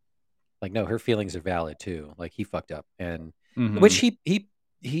like no, her feelings are valid too. Like he fucked up and which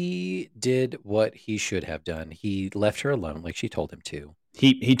he did what he should have done. He left her alone like she told him to.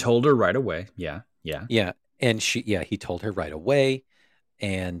 He told her right away. Yeah. And he told her right away.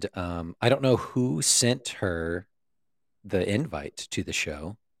 And I don't know who sent her the invite to the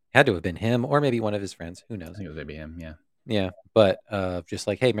show. Had to have been him, or maybe one of his friends. Who knows? I think it was maybe him. Yeah. Yeah, but just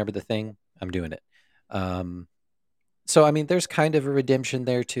like, hey, remember the thing? I'm doing it. So I mean, there's kind of a redemption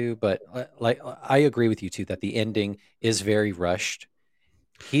there too. But like, I agree with you too that the ending is very rushed.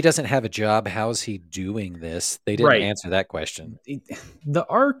 He doesn't have a job. How's he doing this? They didn't answer that question. The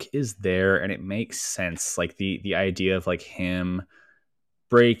arc is there, and it makes sense. Like the idea of like him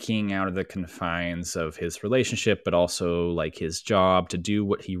breaking out of the confines of his relationship, but also like his job to do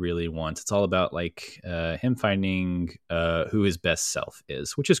what he really wants. It's all about like him finding who his best self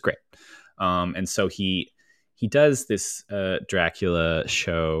is, which is great. And so he does this Dracula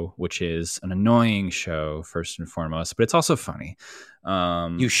show, which is an annoying show first and foremost, but it's also funny.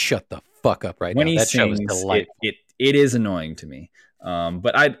 You shut the fuck up right when now. He that sings, show is delightful. It is annoying to me,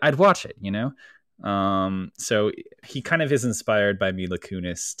 but I'd watch it, you know. So he kind of is inspired by Mila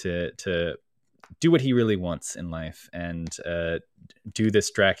Kunis to do what he really wants in life and do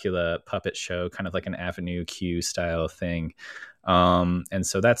this Dracula puppet show, kind of like an Avenue Q style thing. And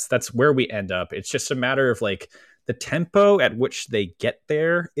so that's where we end up. It's just a matter of like the tempo at which they get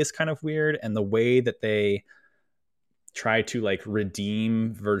there is kind of weird, and the way that they try to like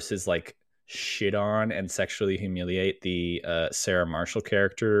redeem versus like shit on and sexually humiliate the Sarah Marshall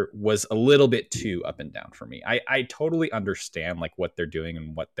character was a little bit too up and down for me. I totally understand like what they're doing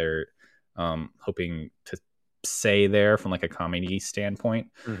and what they're hoping to say there from like a comedy standpoint.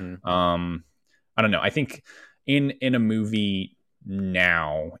 Mm-hmm. I don't know. I think in a movie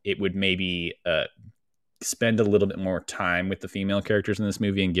now, it would maybe spend a little bit more time with the female characters in this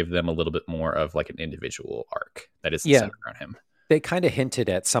movie and give them a little bit more of like an individual arc that is centered around him. They kind of hinted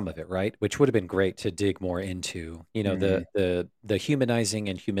at some of it, right? Which would have been great to dig more into, you know, the humanizing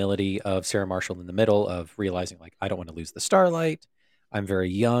and humility of Sarah Marshall in the middle of realizing like, I don't want to lose the starlight. I'm very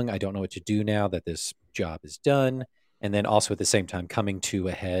young. I don't know what to do now that this job is done. And then also at the same time coming to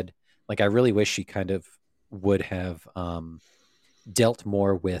a head. Like, I really wish she kind of would have dealt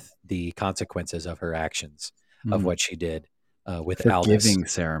more with the consequences of her actions, of what she did with Aldous. Forgiving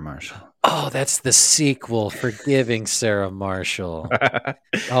Sarah Marshall. Oh, that's the sequel, Forgiving Sarah Marshall.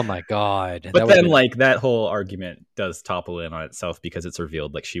 Oh my God. But then like that whole argument does topple in on itself because it's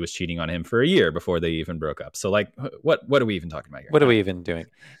revealed like she was cheating on him for a year before they even broke up. So like what are we even talking about here? What are we even doing?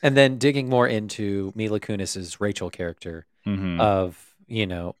 And then digging more into Mila Kunis's Rachel character of, you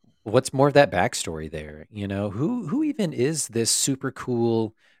know, what's more of that backstory there? You know, who even is this super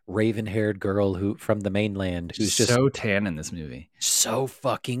cool raven-haired girl who from the mainland who's just so tan in this movie, so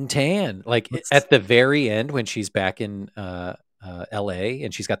fucking tan? Like at the very end when she's back in LA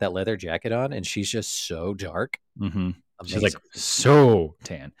and she's got that leather jacket on and she's just so dark. She's like so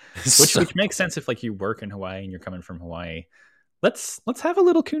tan, which makes sense if like you work in Hawaii and you're coming from Hawaii. Let's have a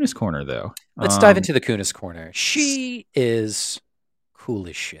little Kunis corner though. Let's dive into the Kunis corner. She is cool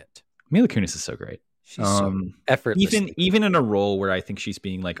as shit. Mila Kunis is so great. She's so effortless. Even in a role where I think she's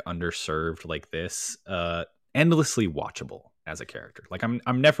being like underserved like this, endlessly watchable as a character. Like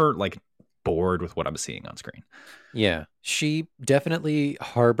I'm never like bored with what I'm seeing on screen. Yeah, she definitely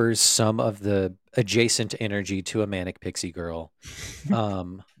harbors some of the adjacent energy to a manic pixie girl.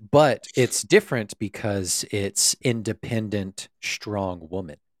 But it's different because it's independent, strong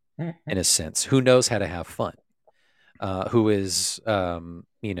woman in a sense who knows how to have fun. Who is,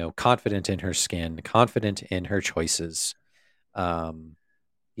 you know, confident in her skin, confident in her choices, you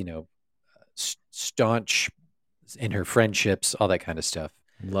know, staunch in her friendships, all that kind of stuff.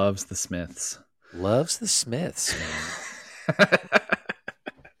 Loves the Smiths. Loves the Smiths, man.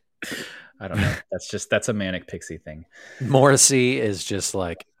 I don't know. That's a manic pixie thing. Morrissey is just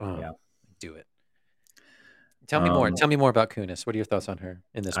like, do it. Tell me more. Tell me more about Kunis. What are your thoughts on her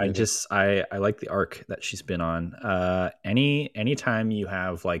in this movie? I like the arc that she's been on. Anytime you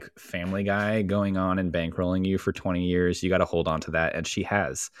have like Family Guy going on and bankrolling you for 20 years, you got to hold on to that. And she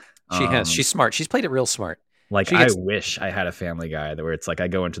has. She has. She's smart. She's played it real smart. Like I wish I had a Family Guy where it's like I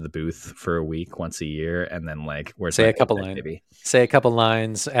go into the booth for a week once a year and then like say a couple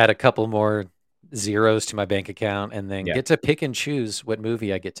lines, add a couple more zeros to my bank account, and then get to pick and choose what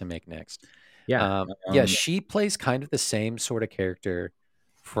movie I get to make next. Yeah. She plays kind of the same sort of character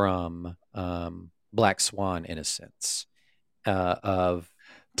from Black Swan in a sense.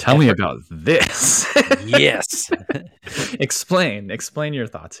 Tell me about this. Yes. Explain your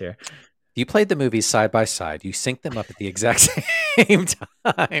thoughts here. You played the movies side by side. You sync them up at the exact same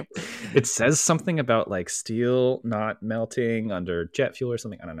time. It says something about like steel not melting under jet fuel or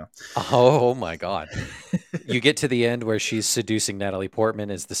something. I don't know. Oh my God. You get to the end where she's seducing Natalie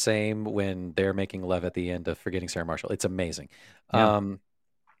Portman is the same when they're making love at the end of Forgetting Sarah Marshall. It's amazing. Yeah.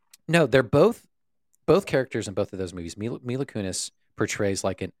 No, they're both characters in both of those movies. Mila Kunis portrays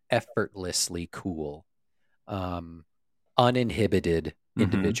like an effortlessly cool, uninhibited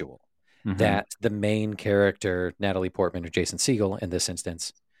individual that the main character, Natalie Portman or Jason Segel in this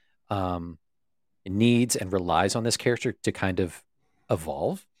instance, needs and relies on this character to kind of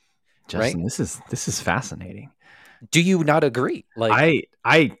evolve. Justin, right? This is fascinating. Do you not agree? Like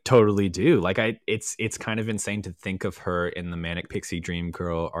I totally do. Like it's kind of insane to think of her in the manic pixie dream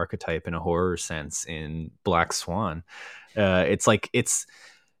girl archetype in a horror sense in Black Swan. I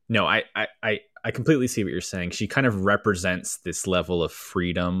completely see what you're saying. She kind of represents this level of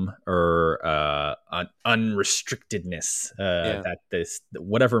freedom or unrestrictedness that this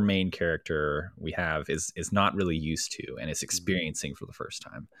whatever main character we have is not really used to and is experiencing for the first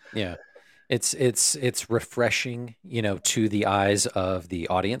time. Yeah. It's refreshing, to the eyes of the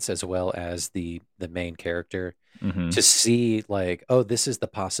audience as well as the main character to see like, oh, this is the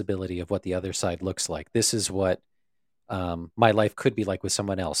possibility of what the other side looks like. This is what my life could be like with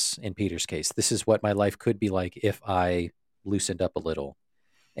someone else in Peter's case. This is what my life could be like if I loosened up a little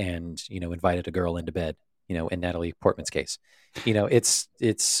and, invited a girl into bed, in Natalie Portman's case.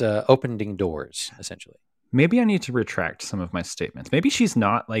 It's opening doors, essentially. Maybe I need to retract some of my statements. Maybe she's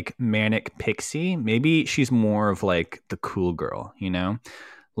not like manic pixie. Maybe she's more of like the cool girl,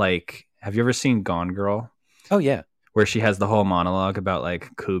 Like, have you ever seen Gone Girl? Oh, yeah. Where she has the whole monologue about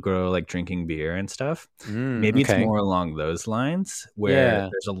like cool girl, like drinking beer and stuff. Maybe it's more along those lines where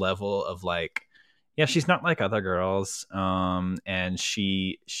there's a level of like, she's not like other girls. And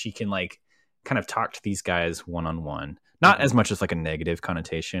she can like kind of talk to these guys one-on-one. Not as much as like a negative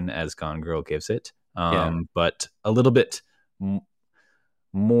connotation as Gone Girl gives it. But a little bit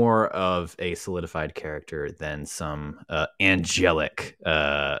more of a solidified character than some angelic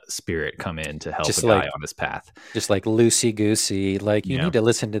spirit come in to help a guy on his path. Just like loosey-goosey, like you need to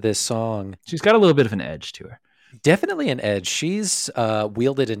listen to this song. She's got a little bit of an edge to her. Definitely an edge. She's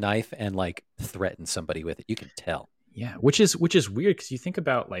wielded a knife and like threatened somebody with it. You can tell. Yeah, which is weird because you think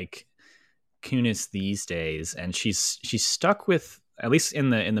about like Kunis these days, and she's stuck with, at least in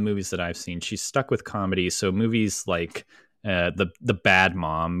the movies that I've seen, she's stuck with comedy. So movies like the Bad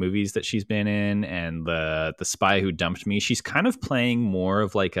Mom movies that she's been in, and the Spy Who Dumped Me, she's kind of playing more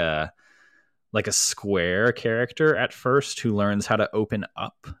of like a square character at first who learns how to open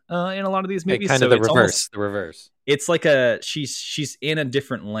up in a lot of these movies. Kind of the reverse. It's like she's in a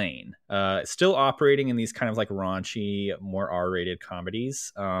different lane, still operating in these kind of like raunchy, more R-rated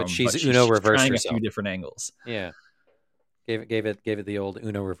comedies. But she's Uno reverse trying herself. a few different angles. Yeah. Gave it the old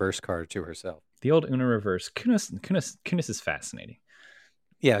Uno reverse card to herself. The old Uno reverse. Kunis is fascinating.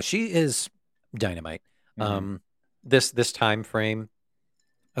 Yeah, she is dynamite. This time frame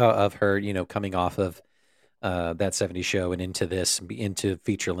of her, coming off of that 70s show and into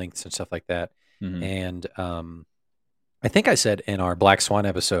feature lengths and stuff like that. And I think I said in our Black Swan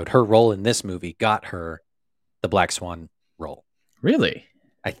episode, her role in this movie got her the Black Swan role. Really?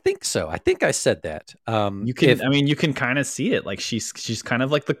 I think so. I think I said that. You can kind of see it. Like she's kind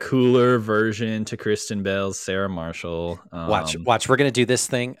of like the cooler version to Kristen Bell's Sarah Marshall. Watch. We're gonna do this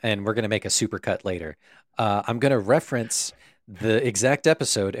thing, and we're gonna make a supercut later. I'm gonna reference the exact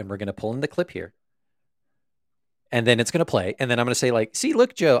episode, and we're gonna pull in the clip here, and then it's gonna play, and then I'm gonna say like, "See,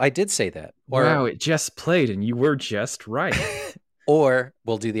 look, Joe, I did say that." Or, wow, it just played, and you were just right. Or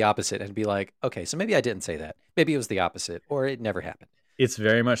we'll do the opposite and be like, "Okay, so maybe I didn't say that. Maybe it was the opposite, or it never happened." It's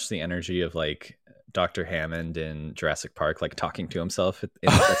very much the energy of like Dr. Hammond in Jurassic Park, like talking to himself in the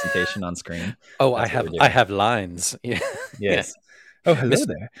presentation on screen. Oh, I have lines. Yeah. Yes. Oh, hello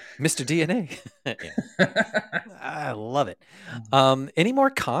there, Mr. DNA. I love it. Any more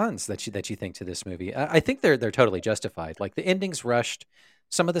cons that you think to this movie? I think they're totally justified. Like the ending's rushed.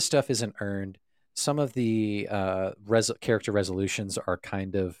 Some of the stuff isn't earned. Some of the character resolutions are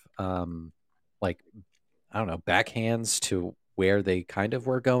kind of like, I don't know, backhands to where they kind of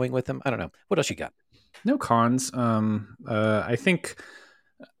were going with them. I don't know. What else you got? No cons. I think,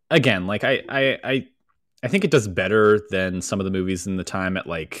 again, like I think it does better than some of the movies in the time at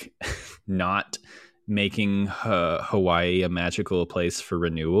like not making Hawaii a magical place for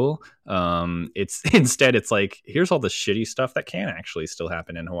renewal. Instead it's like, here's all the shitty stuff that can actually still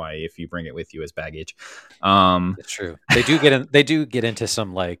happen in Hawaii if you bring it with you as baggage. It's true. They do get into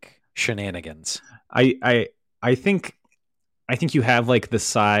some like shenanigans. I think you have like the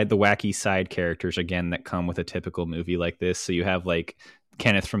wacky side characters again that come with a typical movie like this. So you have like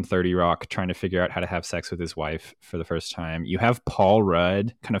Kenneth from 30 Rock trying to figure out how to have sex with his wife for the first time. You have Paul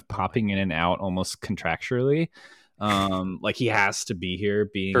Rudd kind of popping in and out almost contractually. Like he has to be here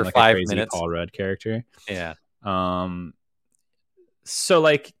being for like 5 a crazy minutes. Paul Rudd character. Yeah. So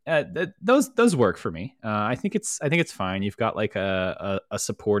like those work for me. I think it's fine. You've got like a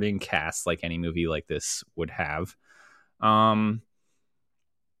supporting cast like any movie like this would have. Again,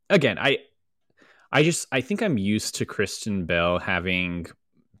 I think I'm used to Kristen Bell having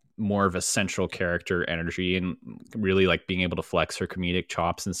more of a central character energy and really like being able to flex her comedic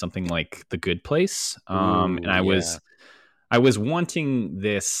chops in something like The Good Place. And I was wanting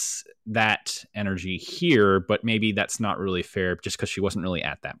that energy here, but maybe that's not really fair just because she wasn't really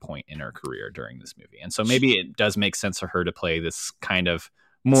at that point in her career during this movie. And so maybe it does make sense for her to play this kind of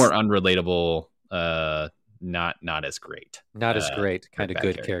more unrelatable, not as great. Not as great, kind of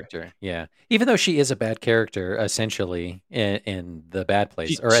good character. Yeah. Even though she is a bad character, essentially, in The Bad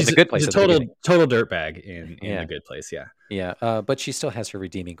Place. Or in The Good Place. She's a total dirtbag in The Good Place, yeah. Yeah, but she still has her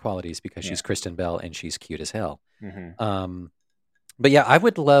redeeming qualities because she's Kristen Bell and she's cute as hell. Mm-hmm. But yeah, I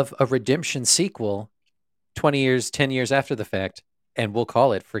would love a redemption sequel 10 years after the fact, and we'll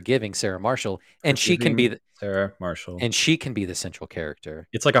call it Forgiving Sarah Marshall. And she can be Sarah Marshall. And she can be the central character.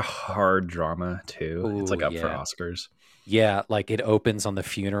 It's like a hard drama too. Ooh, it's like up for Oscars. Yeah, like it opens on the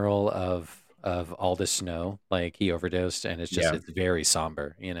funeral of Aldous Snow. Like he overdosed, and it's just it's very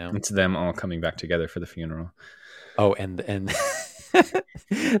somber, you know. It's them all coming back together for the funeral. Oh, and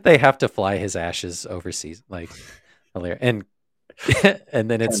they have to fly his ashes overseas, like hilarious. And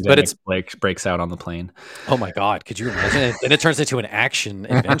then it's breaks out on the plane. Oh my God, could you imagine? And it turns into an action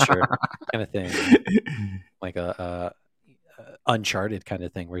adventure kind of thing, like a Uncharted kind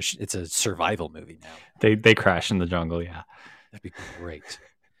of thing, where it's a survival movie now. They crash in the jungle. Yeah, that'd be great.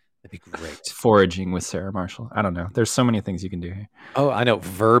 Foraging with Sarah Marshall. I don't know. There's so many things you can do here. Oh, I know.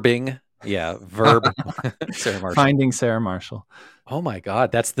 Verbing. Yeah, verb. Sarah Marshall. Finding Sarah Marshall. Oh my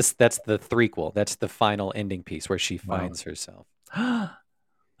God, that's the threequel. That's the final ending piece where she finds herself. Oh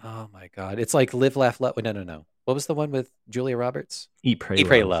my God, it's like Live, Laugh, Love. No. What was the one with Julia Roberts? Eat,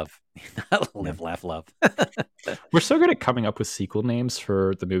 Pray, Love. Not Live, Laugh, Love. We're so good at coming up with sequel names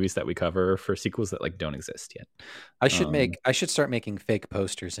for the movies that we cover, for sequels that like don't exist yet. I should start making fake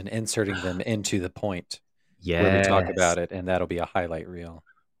posters and inserting them into the point where we talk about it, and that'll be a highlight reel.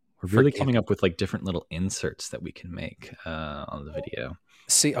 We're really coming up with like different little inserts that we can make on the video.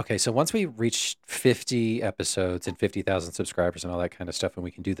 See, okay, so once we reach 50 episodes and 50,000 subscribers and all that kind of stuff, and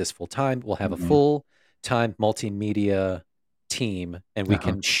we can do this full time, we'll have a full-time multimedia team, and we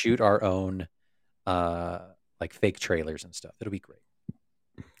can shoot our own like fake trailers and stuff. It'll be great.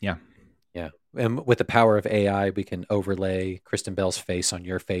 Yeah. And with the power of AI, we can overlay Kristen Bell's face on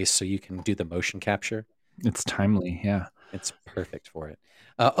your face so you can do the motion capture. It's timely, yeah. It's perfect for it.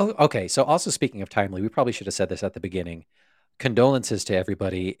 Okay, so also speaking of timely, we probably should have said this at the beginning. Condolences to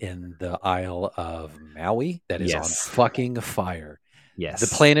everybody in the Isle of Maui that is on fucking fire. Yes. The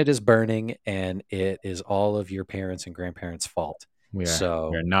planet is burning, and it is all of your parents' and grandparents' fault.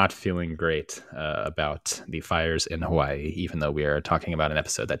 We're not feeling great about the fires in Hawaii, even though we are talking about an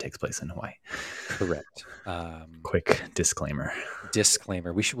episode that takes place in Hawaii. Correct. Quick disclaimer.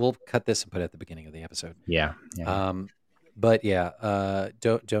 We'll cut this and put it at the beginning of the episode. Yeah. But yeah,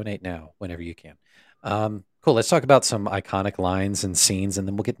 donate now whenever you can. Cool. Let's talk about some iconic lines and scenes, and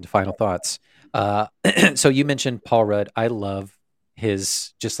then we'll get into final thoughts. So you mentioned Paul Rudd. I love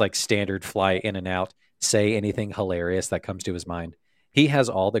his just like standard fly in and out, say anything hilarious that comes to his mind. He has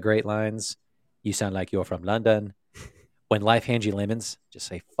all the great lines. You sound like you're from London. When life hands you lemons, just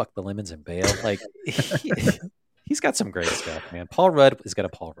say fuck the lemons and bail. Like he's got some great stuff, man. Paul Rudd has got a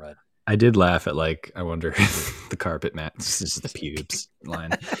Paul Rudd. I did laugh at like, I wonder if the carpet matches the pubes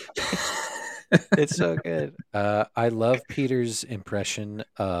line. It's so good. I love Peter's impression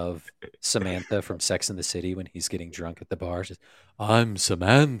of Samantha from Sex and the City when he's getting drunk at the bar. Just, I'm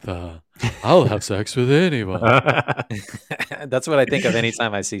Samantha. I'll have sex with anyone. That's what I think of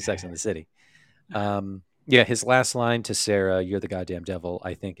anytime I see Sex and the City. Yeah, his last line to Sarah, "You're the goddamn devil,"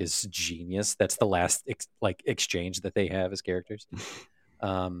 I think is genius. That's the last exchange that they have as characters.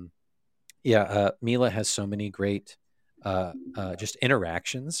 Mila has so many great just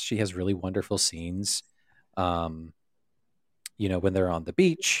interactions. She has really wonderful scenes. When they're on the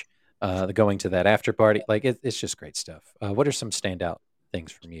beach, going to that after party, like it's just great stuff. What are some standout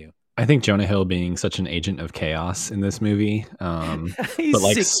things from you? I think Jonah Hill being such an agent of chaos in this movie, but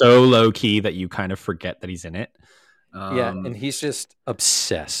like so low key that you kind of forget that he's in it. And he's just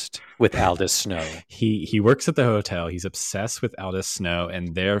obsessed with Aldous Snow. He works at the hotel. He's obsessed with Aldous Snow,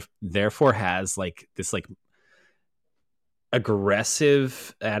 and therefore has like this like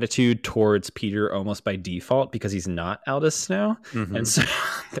aggressive attitude towards Peter almost by default because he's not Aldous Snow. Mhm. And so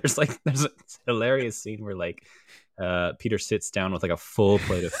there's a hilarious scene where like Peter sits down with like a full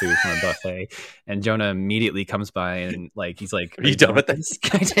plate of food from a buffet, and Jonah immediately comes by and like he's like, "Are you done with this?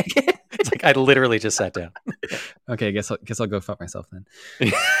 Can I take it?" It's like, I literally just sat down. Okay, I guess I'll go fuck myself then.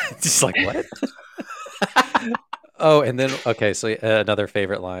 Just like, what? Oh, and then okay, so another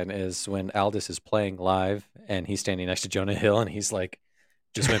favorite line is when Aldous is playing live and he's standing next to Jonah Hill and he's like,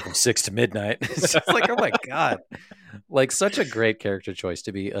 just went from 6 to midnight. It's just like, oh my God. Like such a great character choice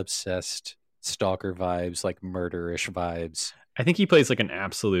to be obsessed stalker vibes, like murderish vibes. I think he plays like an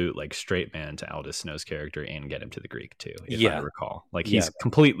absolute like straight man to Aldous Snow's character and Get Him to the Greek too, if I recall. Like he's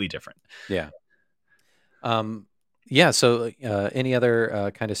completely different. Yeah. Yeah. So, any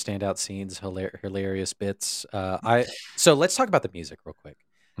other kind of standout scenes, hilarious bits? So let's talk about the music real quick.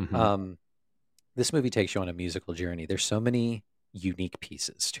 Mm-hmm. This movie takes you on a musical journey. There's so many unique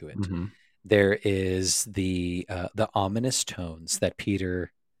pieces to it. Mm-hmm. There is the ominous tones that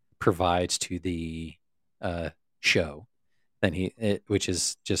Peter provides to the show. Then which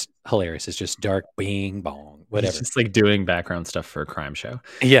is just hilarious. It's just dark, bing, bong, whatever. He's just like doing background stuff for a crime show.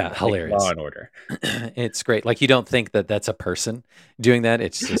 Yeah, like hilarious. Law and Order. It's great. Like you don't think that that's a person doing that.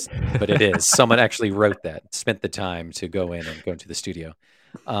 It's just, but it is. Someone actually wrote that, spent the time to go in and go into the studio.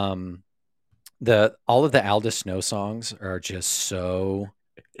 All of the Aldous Snow songs are just so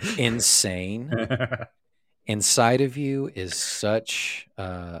insane. Inside of You is such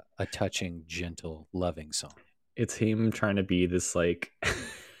a touching, gentle, loving song. It's him trying to be this like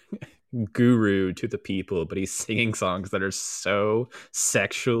guru to the people, but he's singing songs that are so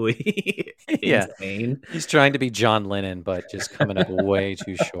sexually insane. He's trying to be John Lennon, but just coming up way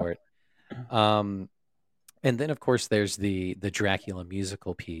too short. And then, of course, there's the Dracula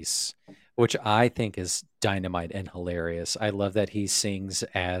musical piece, which I think is dynamite and hilarious. I love that he sings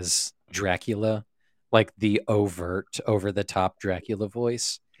as Dracula, like the overt, over-the-top Dracula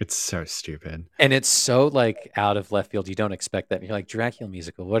voice. It's so stupid. And it's so like out of left field. You don't expect that. You're like, Dracula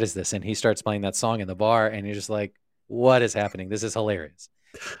musical, what is this? And he starts playing that song in the bar and you're just like, what is happening? This is hilarious.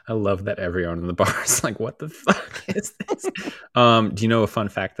 I love that everyone in the bar is like, what the fuck is this? Do you know a fun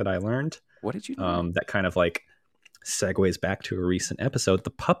fact that I learned? What did you know? That kind of like segues back to a recent episode. The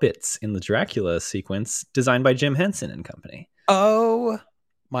puppets in the Dracula sequence designed by Jim Henson and company. Oh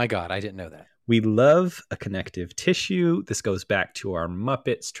my God. I didn't know that. We love a connective tissue. This goes back to our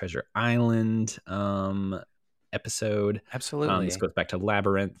Muppets Treasure Island episode. Absolutely. This goes back to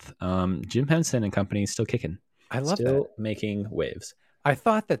Labyrinth. Jim Henson and company is still kicking. I love still that. Making waves. I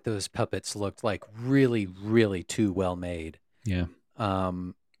thought that those puppets looked like really, really too well made. Yeah.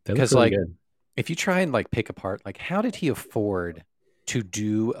 They look really good. If you try and like pick apart, like how did he afford to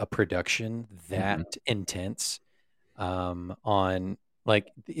do a production that intense on...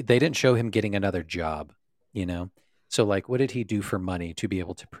 Like they didn't show him getting another job, you know? So like, what did he do for money to be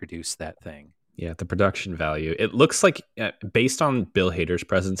able to produce that thing? Yeah, the production value. It looks like, based on Bill Hader's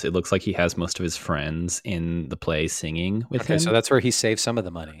presence, it looks like he has most of his friends in the play singing with him. So that's where he saved some of the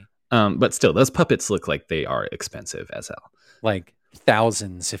money. But still, those puppets look like they are expensive as hell. Like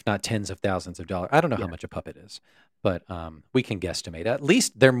thousands, if not tens of thousands of dollars. I don't know how much a puppet is, but we can guesstimate. At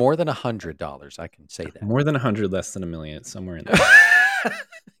least they're more than $100. I can say that. More than 100, less than $1 million, somewhere in there.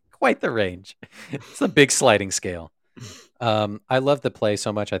 Quite the range. It's a big sliding scale. I love the play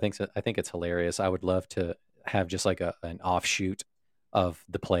so much. I think it's hilarious. I would love to have just like an offshoot of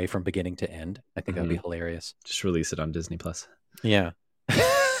the play from beginning to end. I think that would be hilarious. Just release it on Disney Plus. Yeah.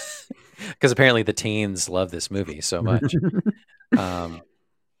 Because apparently the teens love this movie so much. But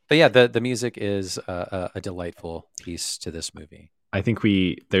yeah, the music is a delightful piece to this movie. I think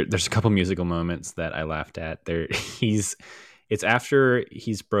there's a couple musical moments that I laughed at. It's after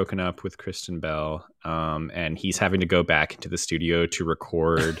he's broken up with Kristen Bell, and he's having to go back into the studio to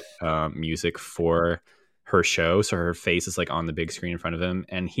record music for her show. So her face is like on the big screen in front of him,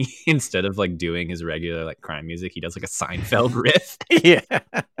 and he, instead of like doing his regular like crime music, he does like a Seinfeld riff. Yeah,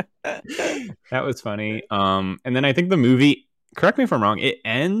 that was funny. And then I think the movie, correct me if I'm wrong, it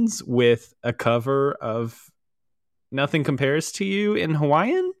ends with a cover of "Nothing Compares to You" in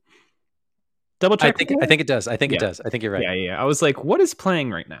Hawaiian. Double check. I think it does. I think it does. I think you're right. Yeah. I was like, what is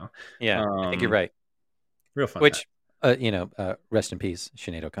playing right now? Yeah, I think you're right. Real fun. Which, rest in peace,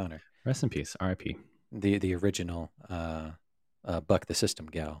 Sinead O'Connor. Rest in peace, R.I.P. The original Buck the System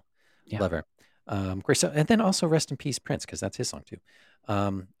gal. Yeah. Love her. Great. And then also rest in peace, Prince, because that's his song too.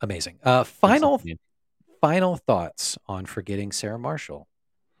 Amazing. Final thoughts on Forgetting Sarah Marshall.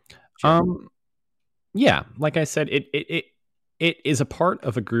 Yeah, like I said, it is a part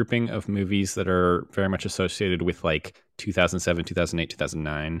of a grouping of movies that are very much associated with like 2007, 2008,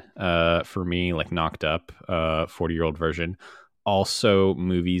 2009. For me, like Knocked Up, 40-year-old version. Also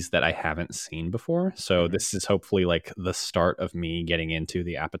movies that I haven't seen before. So this is hopefully like the start of me getting into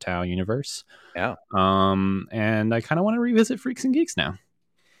the Apatow universe. Yeah. And I kind of want to revisit Freaks and Geeks now.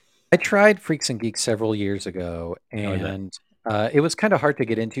 I tried Freaks and Geeks several years ago, and it was kind of hard to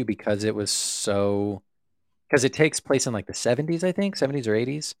get into because it takes place in like the 70s, I think, 70s or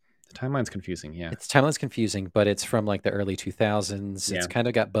 80s. The timeline's confusing, yeah. Timeline's confusing, but it's from like the early 2000s. Yeah. It's kind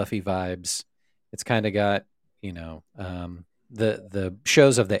of got Buffy vibes. It's kind of got, the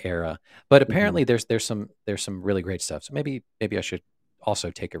shows of the era. But apparently there's some really great stuff. So maybe I should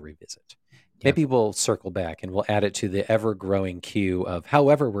also take a revisit. Yeah. Maybe we'll circle back and we'll add it to the ever-growing queue of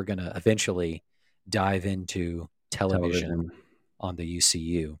however we're going to eventually dive into television on the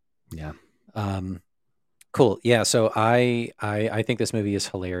UCU. Yeah. Cool. Yeah. So I think this movie is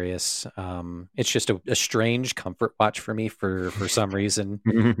hilarious. It's just a strange comfort watch for me for some reason.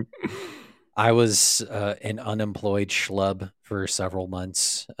 I was an unemployed schlub for several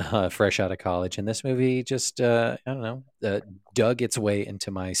months, fresh out of college, and this movie just dug its way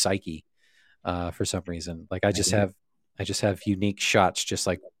into my psyche for some reason. Like I just have unique shots just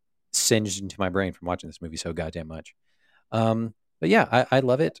like singed into my brain from watching this movie so goddamn much. But yeah, I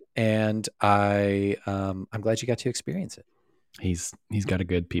love it, and I'm glad you got to experience it. He's got a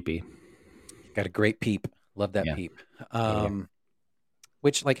good peepee. Got a great peep. Love that peep.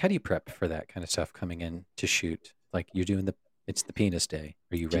 Which, like, how do you prep for that kind of stuff coming in to shoot? Like, you're doing it's the penis day.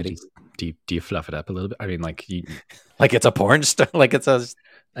 Are you ready? Do you fluff it up a little bit? I mean, like like it's a porn star. Like it's a.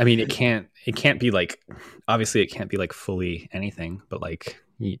 I mean, it can't be like, obviously it can't be like fully anything, but like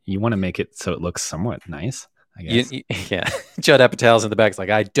you want to make it so it looks somewhat nice, I guess. Yeah. Judd Apatow's in the back. It's like,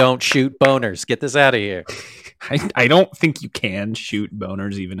 I don't shoot boners. Get this out of here. I don't think you can shoot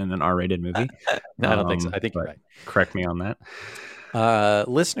boners even in an R-rated movie. No, I don't think so. I think you're right. Correct me on that.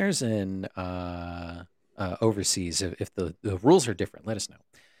 Listeners in overseas, if the rules are different, let us know.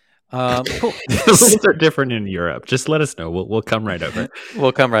 Cool. The rules are different in Europe. Just let us know. We'll come right over.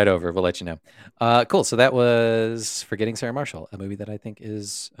 We'll come right over. We'll let you know. Cool. So that was Forgetting Sarah Marshall, a movie that I think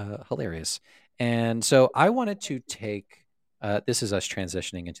is hilarious. And so I wanted to take. This is us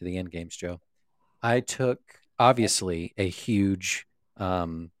transitioning into the end games, Joe. I took obviously a huge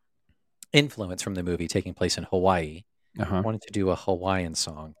influence from the movie taking place in Hawaii. I wanted to do a Hawaiian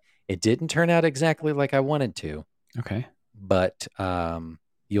song. It didn't turn out exactly like I wanted to. Okay. But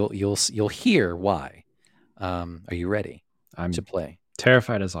you'll hear why. Are you ready to play?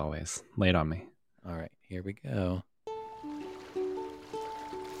 Terrified as always. Lay it on me. All right, here we go.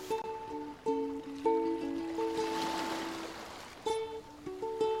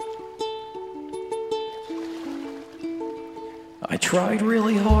 I tried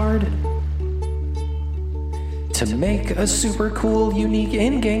really hard to make a super cool, unique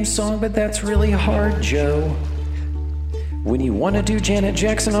in-game song, but that's really hard, Joe. When you want to do Janet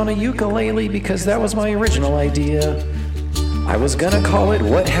Jackson on a ukulele, because that was my original idea, I was gonna call it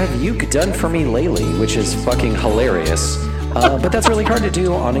What Have You Done For Me Lately, which is fucking hilarious. But that's really hard to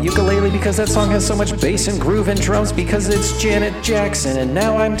do on a ukulele because that song has so much bass and groove and drums because it's Janet Jackson. And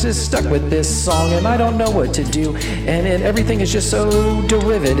now I'm just stuck with this song and I don't know what to do. And everything is just so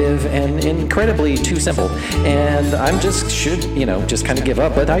derivative and incredibly too simple. And I'm should kind of give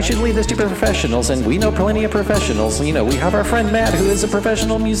up. But I should leave this to professionals. And we know plenty of professionals. We have our friend Matt, who is a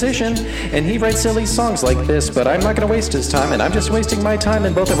professional musician. And he writes silly songs like this. But I'm not going to waste his time. And I'm just wasting my time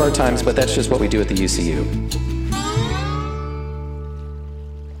and both of our times. But that's just what we do at the UCU.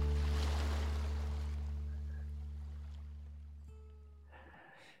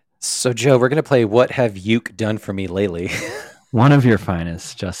 So, Joe, we're going to play What Have You Done For Me Lately? One of your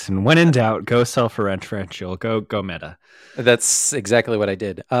finest, Justin. When in doubt, go self-referential. Go meta. That's exactly what I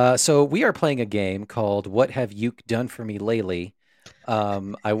did. So we are playing a game called What Have You Done For Me Lately?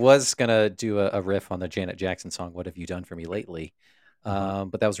 I was going to do a riff on the Janet Jackson song, What Have You Done For Me Lately?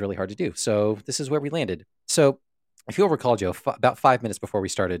 But that was really hard to do. So this is where we landed. So if you'll recall, Joe, about 5 minutes before we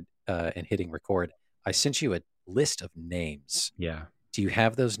started and hitting record, I sent you a list of names. Yeah. Do you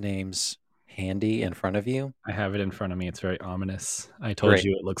have those names handy in front of you? I have it in front of me. It's very ominous. I told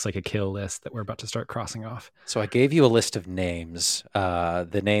you it looks like a kill list that we're about to start crossing off. So I gave you a list of names.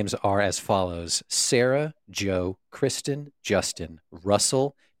 The names are as follows: Sarah, Joe, Kristen, Justin,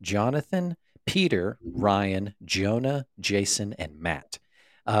 Russell, Jonathan, Peter, Ryan, Jonah, Jason, and Matt.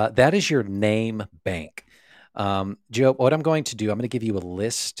 That is your name bank. Joe, what I'm going to do, I'm going to give you a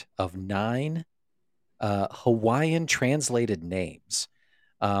list of 9 Hawaiian translated names.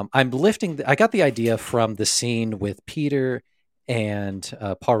 I got the idea from the scene with Peter And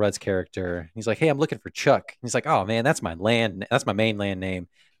Paul Rudd's character, he's like, "Hey, I'm looking for Chuck." He's like, "Oh man, that's my main land name.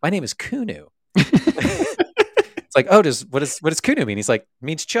 My name is Kunu." It's like, "Oh, what does Kunu mean?" He's like, "It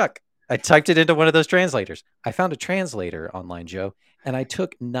means Chuck." I typed it into one of those translators. I found a translator online, Joe, and I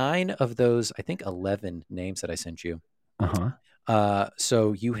took 9 of those, I think 11 names that I sent you.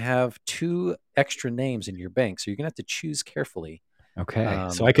 So you have 2 extra names in your bank, so you're gonna have to choose carefully. Okay,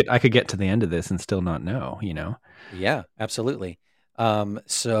 so I could get to the end of this and still not know, Yeah, absolutely.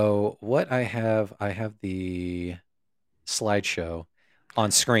 So what I have the slideshow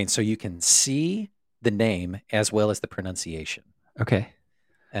on screen, so you can see the name as well as the pronunciation. Okay.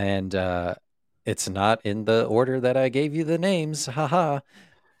 And it's not in the order that I gave you the names. Haha.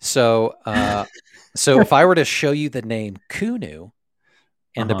 So if I were to show you the name Kunu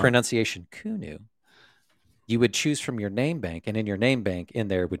and the pronunciation Kunu, you would choose from your name bank, and in your name bank in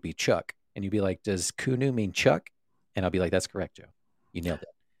there would be Chuck. And you'd be like, "Does Kunu mean Chuck?" And I'll be like, "That's correct, Joe. You nailed it."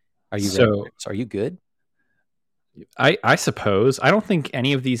 Are you ready? So are you good? I suppose. I don't think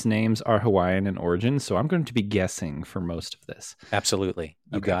any of these names are Hawaiian in origin, so I'm going to be guessing for most of this. Absolutely.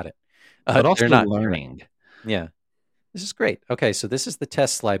 You got it. But also not learning. Yeah. This is great. Okay, so this is the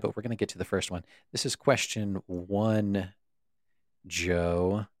test slide, but we're going to get to the first one. This is question 1,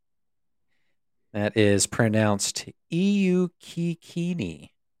 Joe. That is pronounced Iukikini.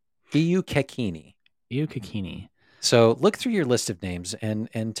 Iukikini. Iukikini. So look through your list of names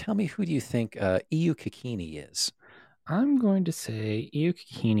and tell me, who do you think Iukikini is? I'm going to say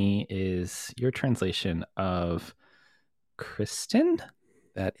Iukikini is your translation of Kristen.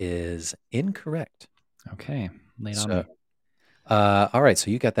 That is incorrect. Okay. Lay it on me. All right, so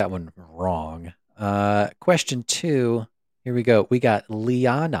you got that one wrong. Question 2. Here we go. We got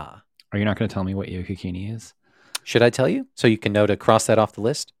Liana. Are you not going to tell me what Iukikini is? Should I tell you so you can know to cross that off the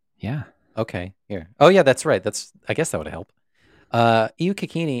list? Yeah. Okay. Here. Oh yeah, that's right. I guess that would help.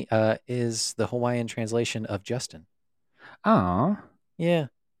 Iukikini is the Hawaiian translation of Justin. Oh. Yeah.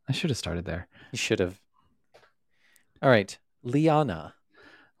 I should have started there. You should have. All right. Liana.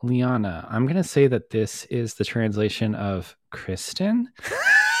 I'm going to say that this is the translation of Kristen.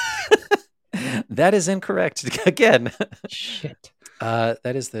 That is incorrect. Again. Shit.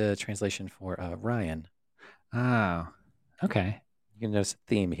 That is the translation for Ryan. Oh. Okay. You can notice a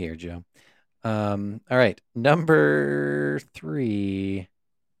theme here, Joe. All right. Number 3.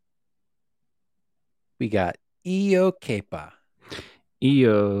 We got Iokepa.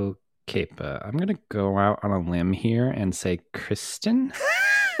 Iokepa. I'm going to go out on a limb here and say Kristen.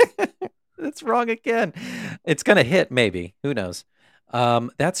 That's wrong again. It's going to hit, maybe. Who knows?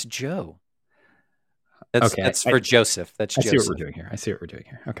 That's Joe. That's for Joseph. That's Joseph. I see what we're doing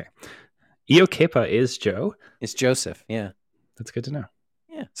here. Okay. Iokepa is Joe. It's Joseph, yeah. That's good to know.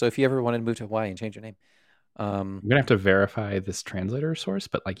 Yeah. So if you ever wanted to move to Hawaii and change your name. I'm going to have to verify this translator source,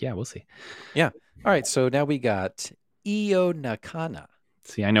 but we'll see. Yeah. All right. So now we got Iyo Nakana.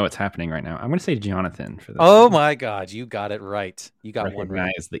 See, I know what's happening right now. I'm going to say Jonathan for this. Oh my God. You got it right. You got one right.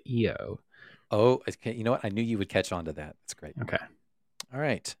 Recognize the EO. Oh, okay. You know what? I knew you would catch on to that. That's great. Okay. All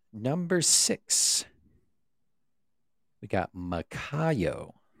right. Number 6. We got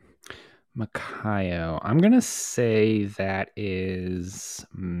Makayo. I'm going to say that is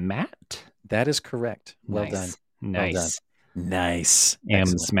Matt. That is correct. Well nice. Done. Nice. Well done. Nice.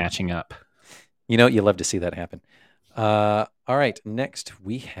 M's matching up. You know, you love to see that happen. All right. Next,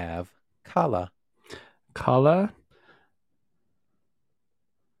 we have Kala.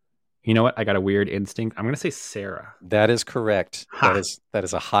 You know what? I got a weird instinct. I'm going to say Sarah. That is correct. That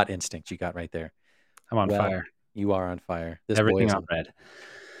is a hot instinct you got right there. I'm on fire. You are on fire. Everything on red.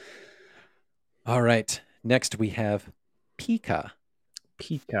 All right. Next, we have Pika.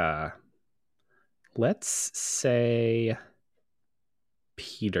 Let's say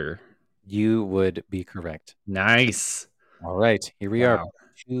Peter. You would be correct. Nice. All right. Here we are.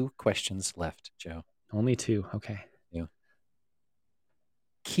 2 questions left, Joe. Only 2. Okay.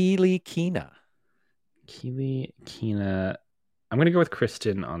 Kilikina. I'm going to go with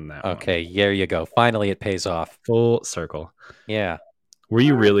Kristen on that one. Okay, there you go. Finally, it pays off. Full circle. Yeah. Were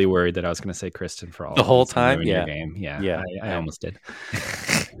you really worried that I was going to say Kristen for all the whole time? Yeah. Game? Yeah. I almost did.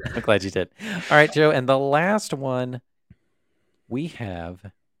 I'm glad you did. All right, Joe. And the last one, we have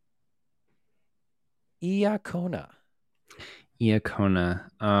Iacona.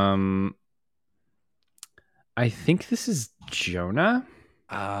 I think this is Jonah.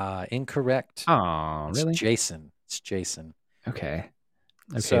 Incorrect. Oh, really? It's Jason. Okay.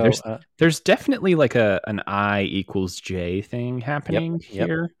 So, there's definitely like an I equals J thing happening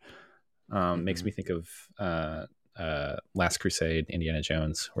here. Makes me think of Last Crusade, Indiana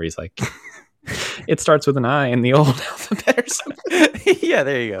Jones, where he's like, It starts with an I in the old alphabet or something. Yeah,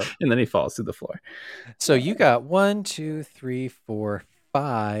 there you go. And then he falls through the floor. So you got 1, 2, 3, 4,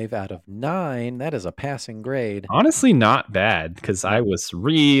 5 out of 9. That is a passing grade. Honestly, not bad because I was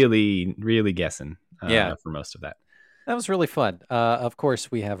really, really guessing for most of that. That was really fun. Of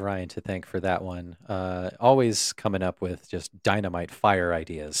course, we have Ryan to thank for that one. Always coming up with just dynamite fire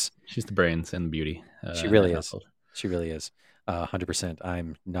ideas. She's the brains and the beauty. She really is. She really is. 100%.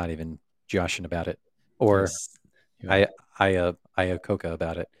 I'm not even joshing about it, or I coca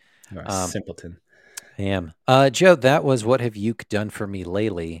about it. You're a simpleton. I am. Joe, that was What Have You Done For Me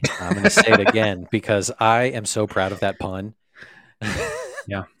Lately? I'm going to say it again because I am so proud of that pun.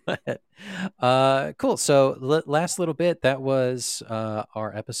 Yeah. Cool. So last little bit, that was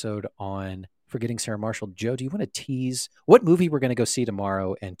our episode on Forgetting Sarah Marshall. Joe, do you want to tease what movie we're going to go see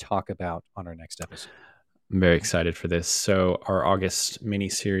tomorrow and talk about on our next episode? I'm very excited for this. So our August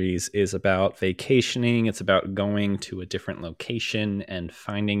miniseries is about vacationing. It's about going to a different location and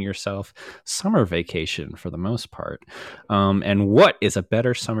finding yourself. Summer vacation for the most part. And what is a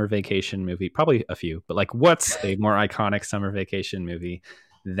better summer vacation movie? Probably a few, but like what's a more iconic summer vacation movie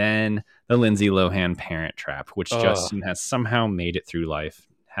than the Lindsay Lohan Parent Trap, which Justin has somehow made it through life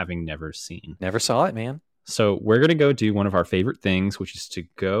having never seen. Never saw it, man. So we're going to go do one of our favorite things, which is to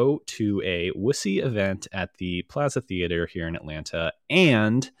go to a wussy event at the Plaza Theater here in Atlanta.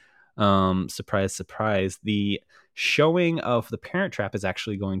 And surprise, surprise, the showing of The Parent Trap is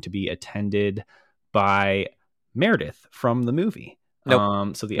actually going to be attended by Meredith from the movie.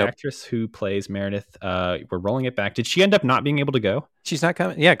 Nope. So the actress who plays Meredith, we're rolling it back. Did she end up not being able to go? She's not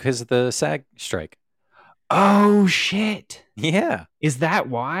coming. Yeah, because of the SAG strike. Oh, shit. Yeah. Is that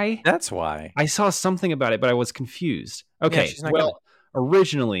why? That's why. I saw something about it, but I was confused. Okay. Yeah, well,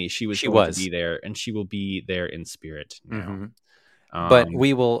 originally she was going to be there, and she will be there in spirit now. Mm-hmm. But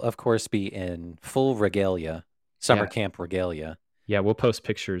we will, of course, be in full regalia, summer camp regalia. Yeah, we'll post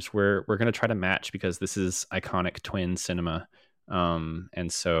pictures. We're going to try to match because this is iconic twin cinema. And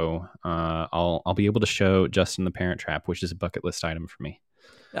so I'll be able to show Justin The Parent Trap, which is a bucket list item for me.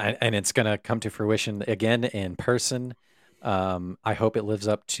 And it's going to come to fruition again in person. I hope it lives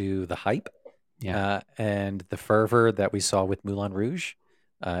up to the hype and the fervor that we saw with Moulin Rouge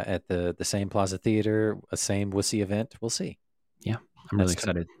at the same Plaza Theater, a same wussy event. We'll see. Yeah, I'm really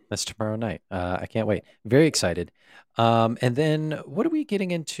excited. That's tomorrow night. I can't wait. Very excited. And then what are we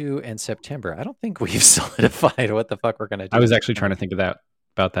getting into in September? I don't think we've solidified what the fuck we're going to do. I was actually trying to think about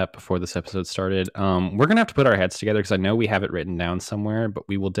that before this episode started. We're going to have to put our heads together because I know we have it written down somewhere, but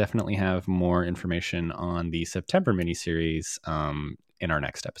we will definitely have more information on the September miniseries in our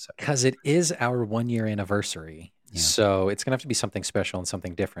next episode. Because it is our 1-year anniversary. Yeah. So it's going to have to be something special and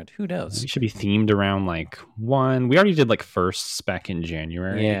something different. Who knows? It should be themed around like one. We already did like firsts back in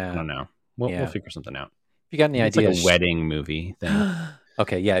January. Yeah. I don't know. We'll figure something out. If you got any ideas, like a wedding movie thing.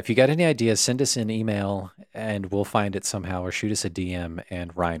 Okay, yeah. If you got any ideas, send us an email and we'll find it somehow, or shoot us a DM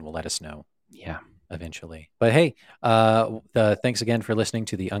and Ryan will let us know. Yeah, eventually. But hey, thanks again for listening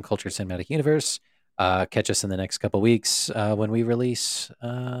to the Uncultured Cinematic Universe. Catch us in the next couple weeks when we release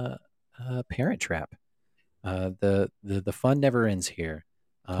Parent Trap. The fun never ends here.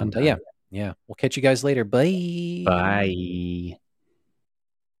 But yeah, we'll catch you guys later. Bye. Bye.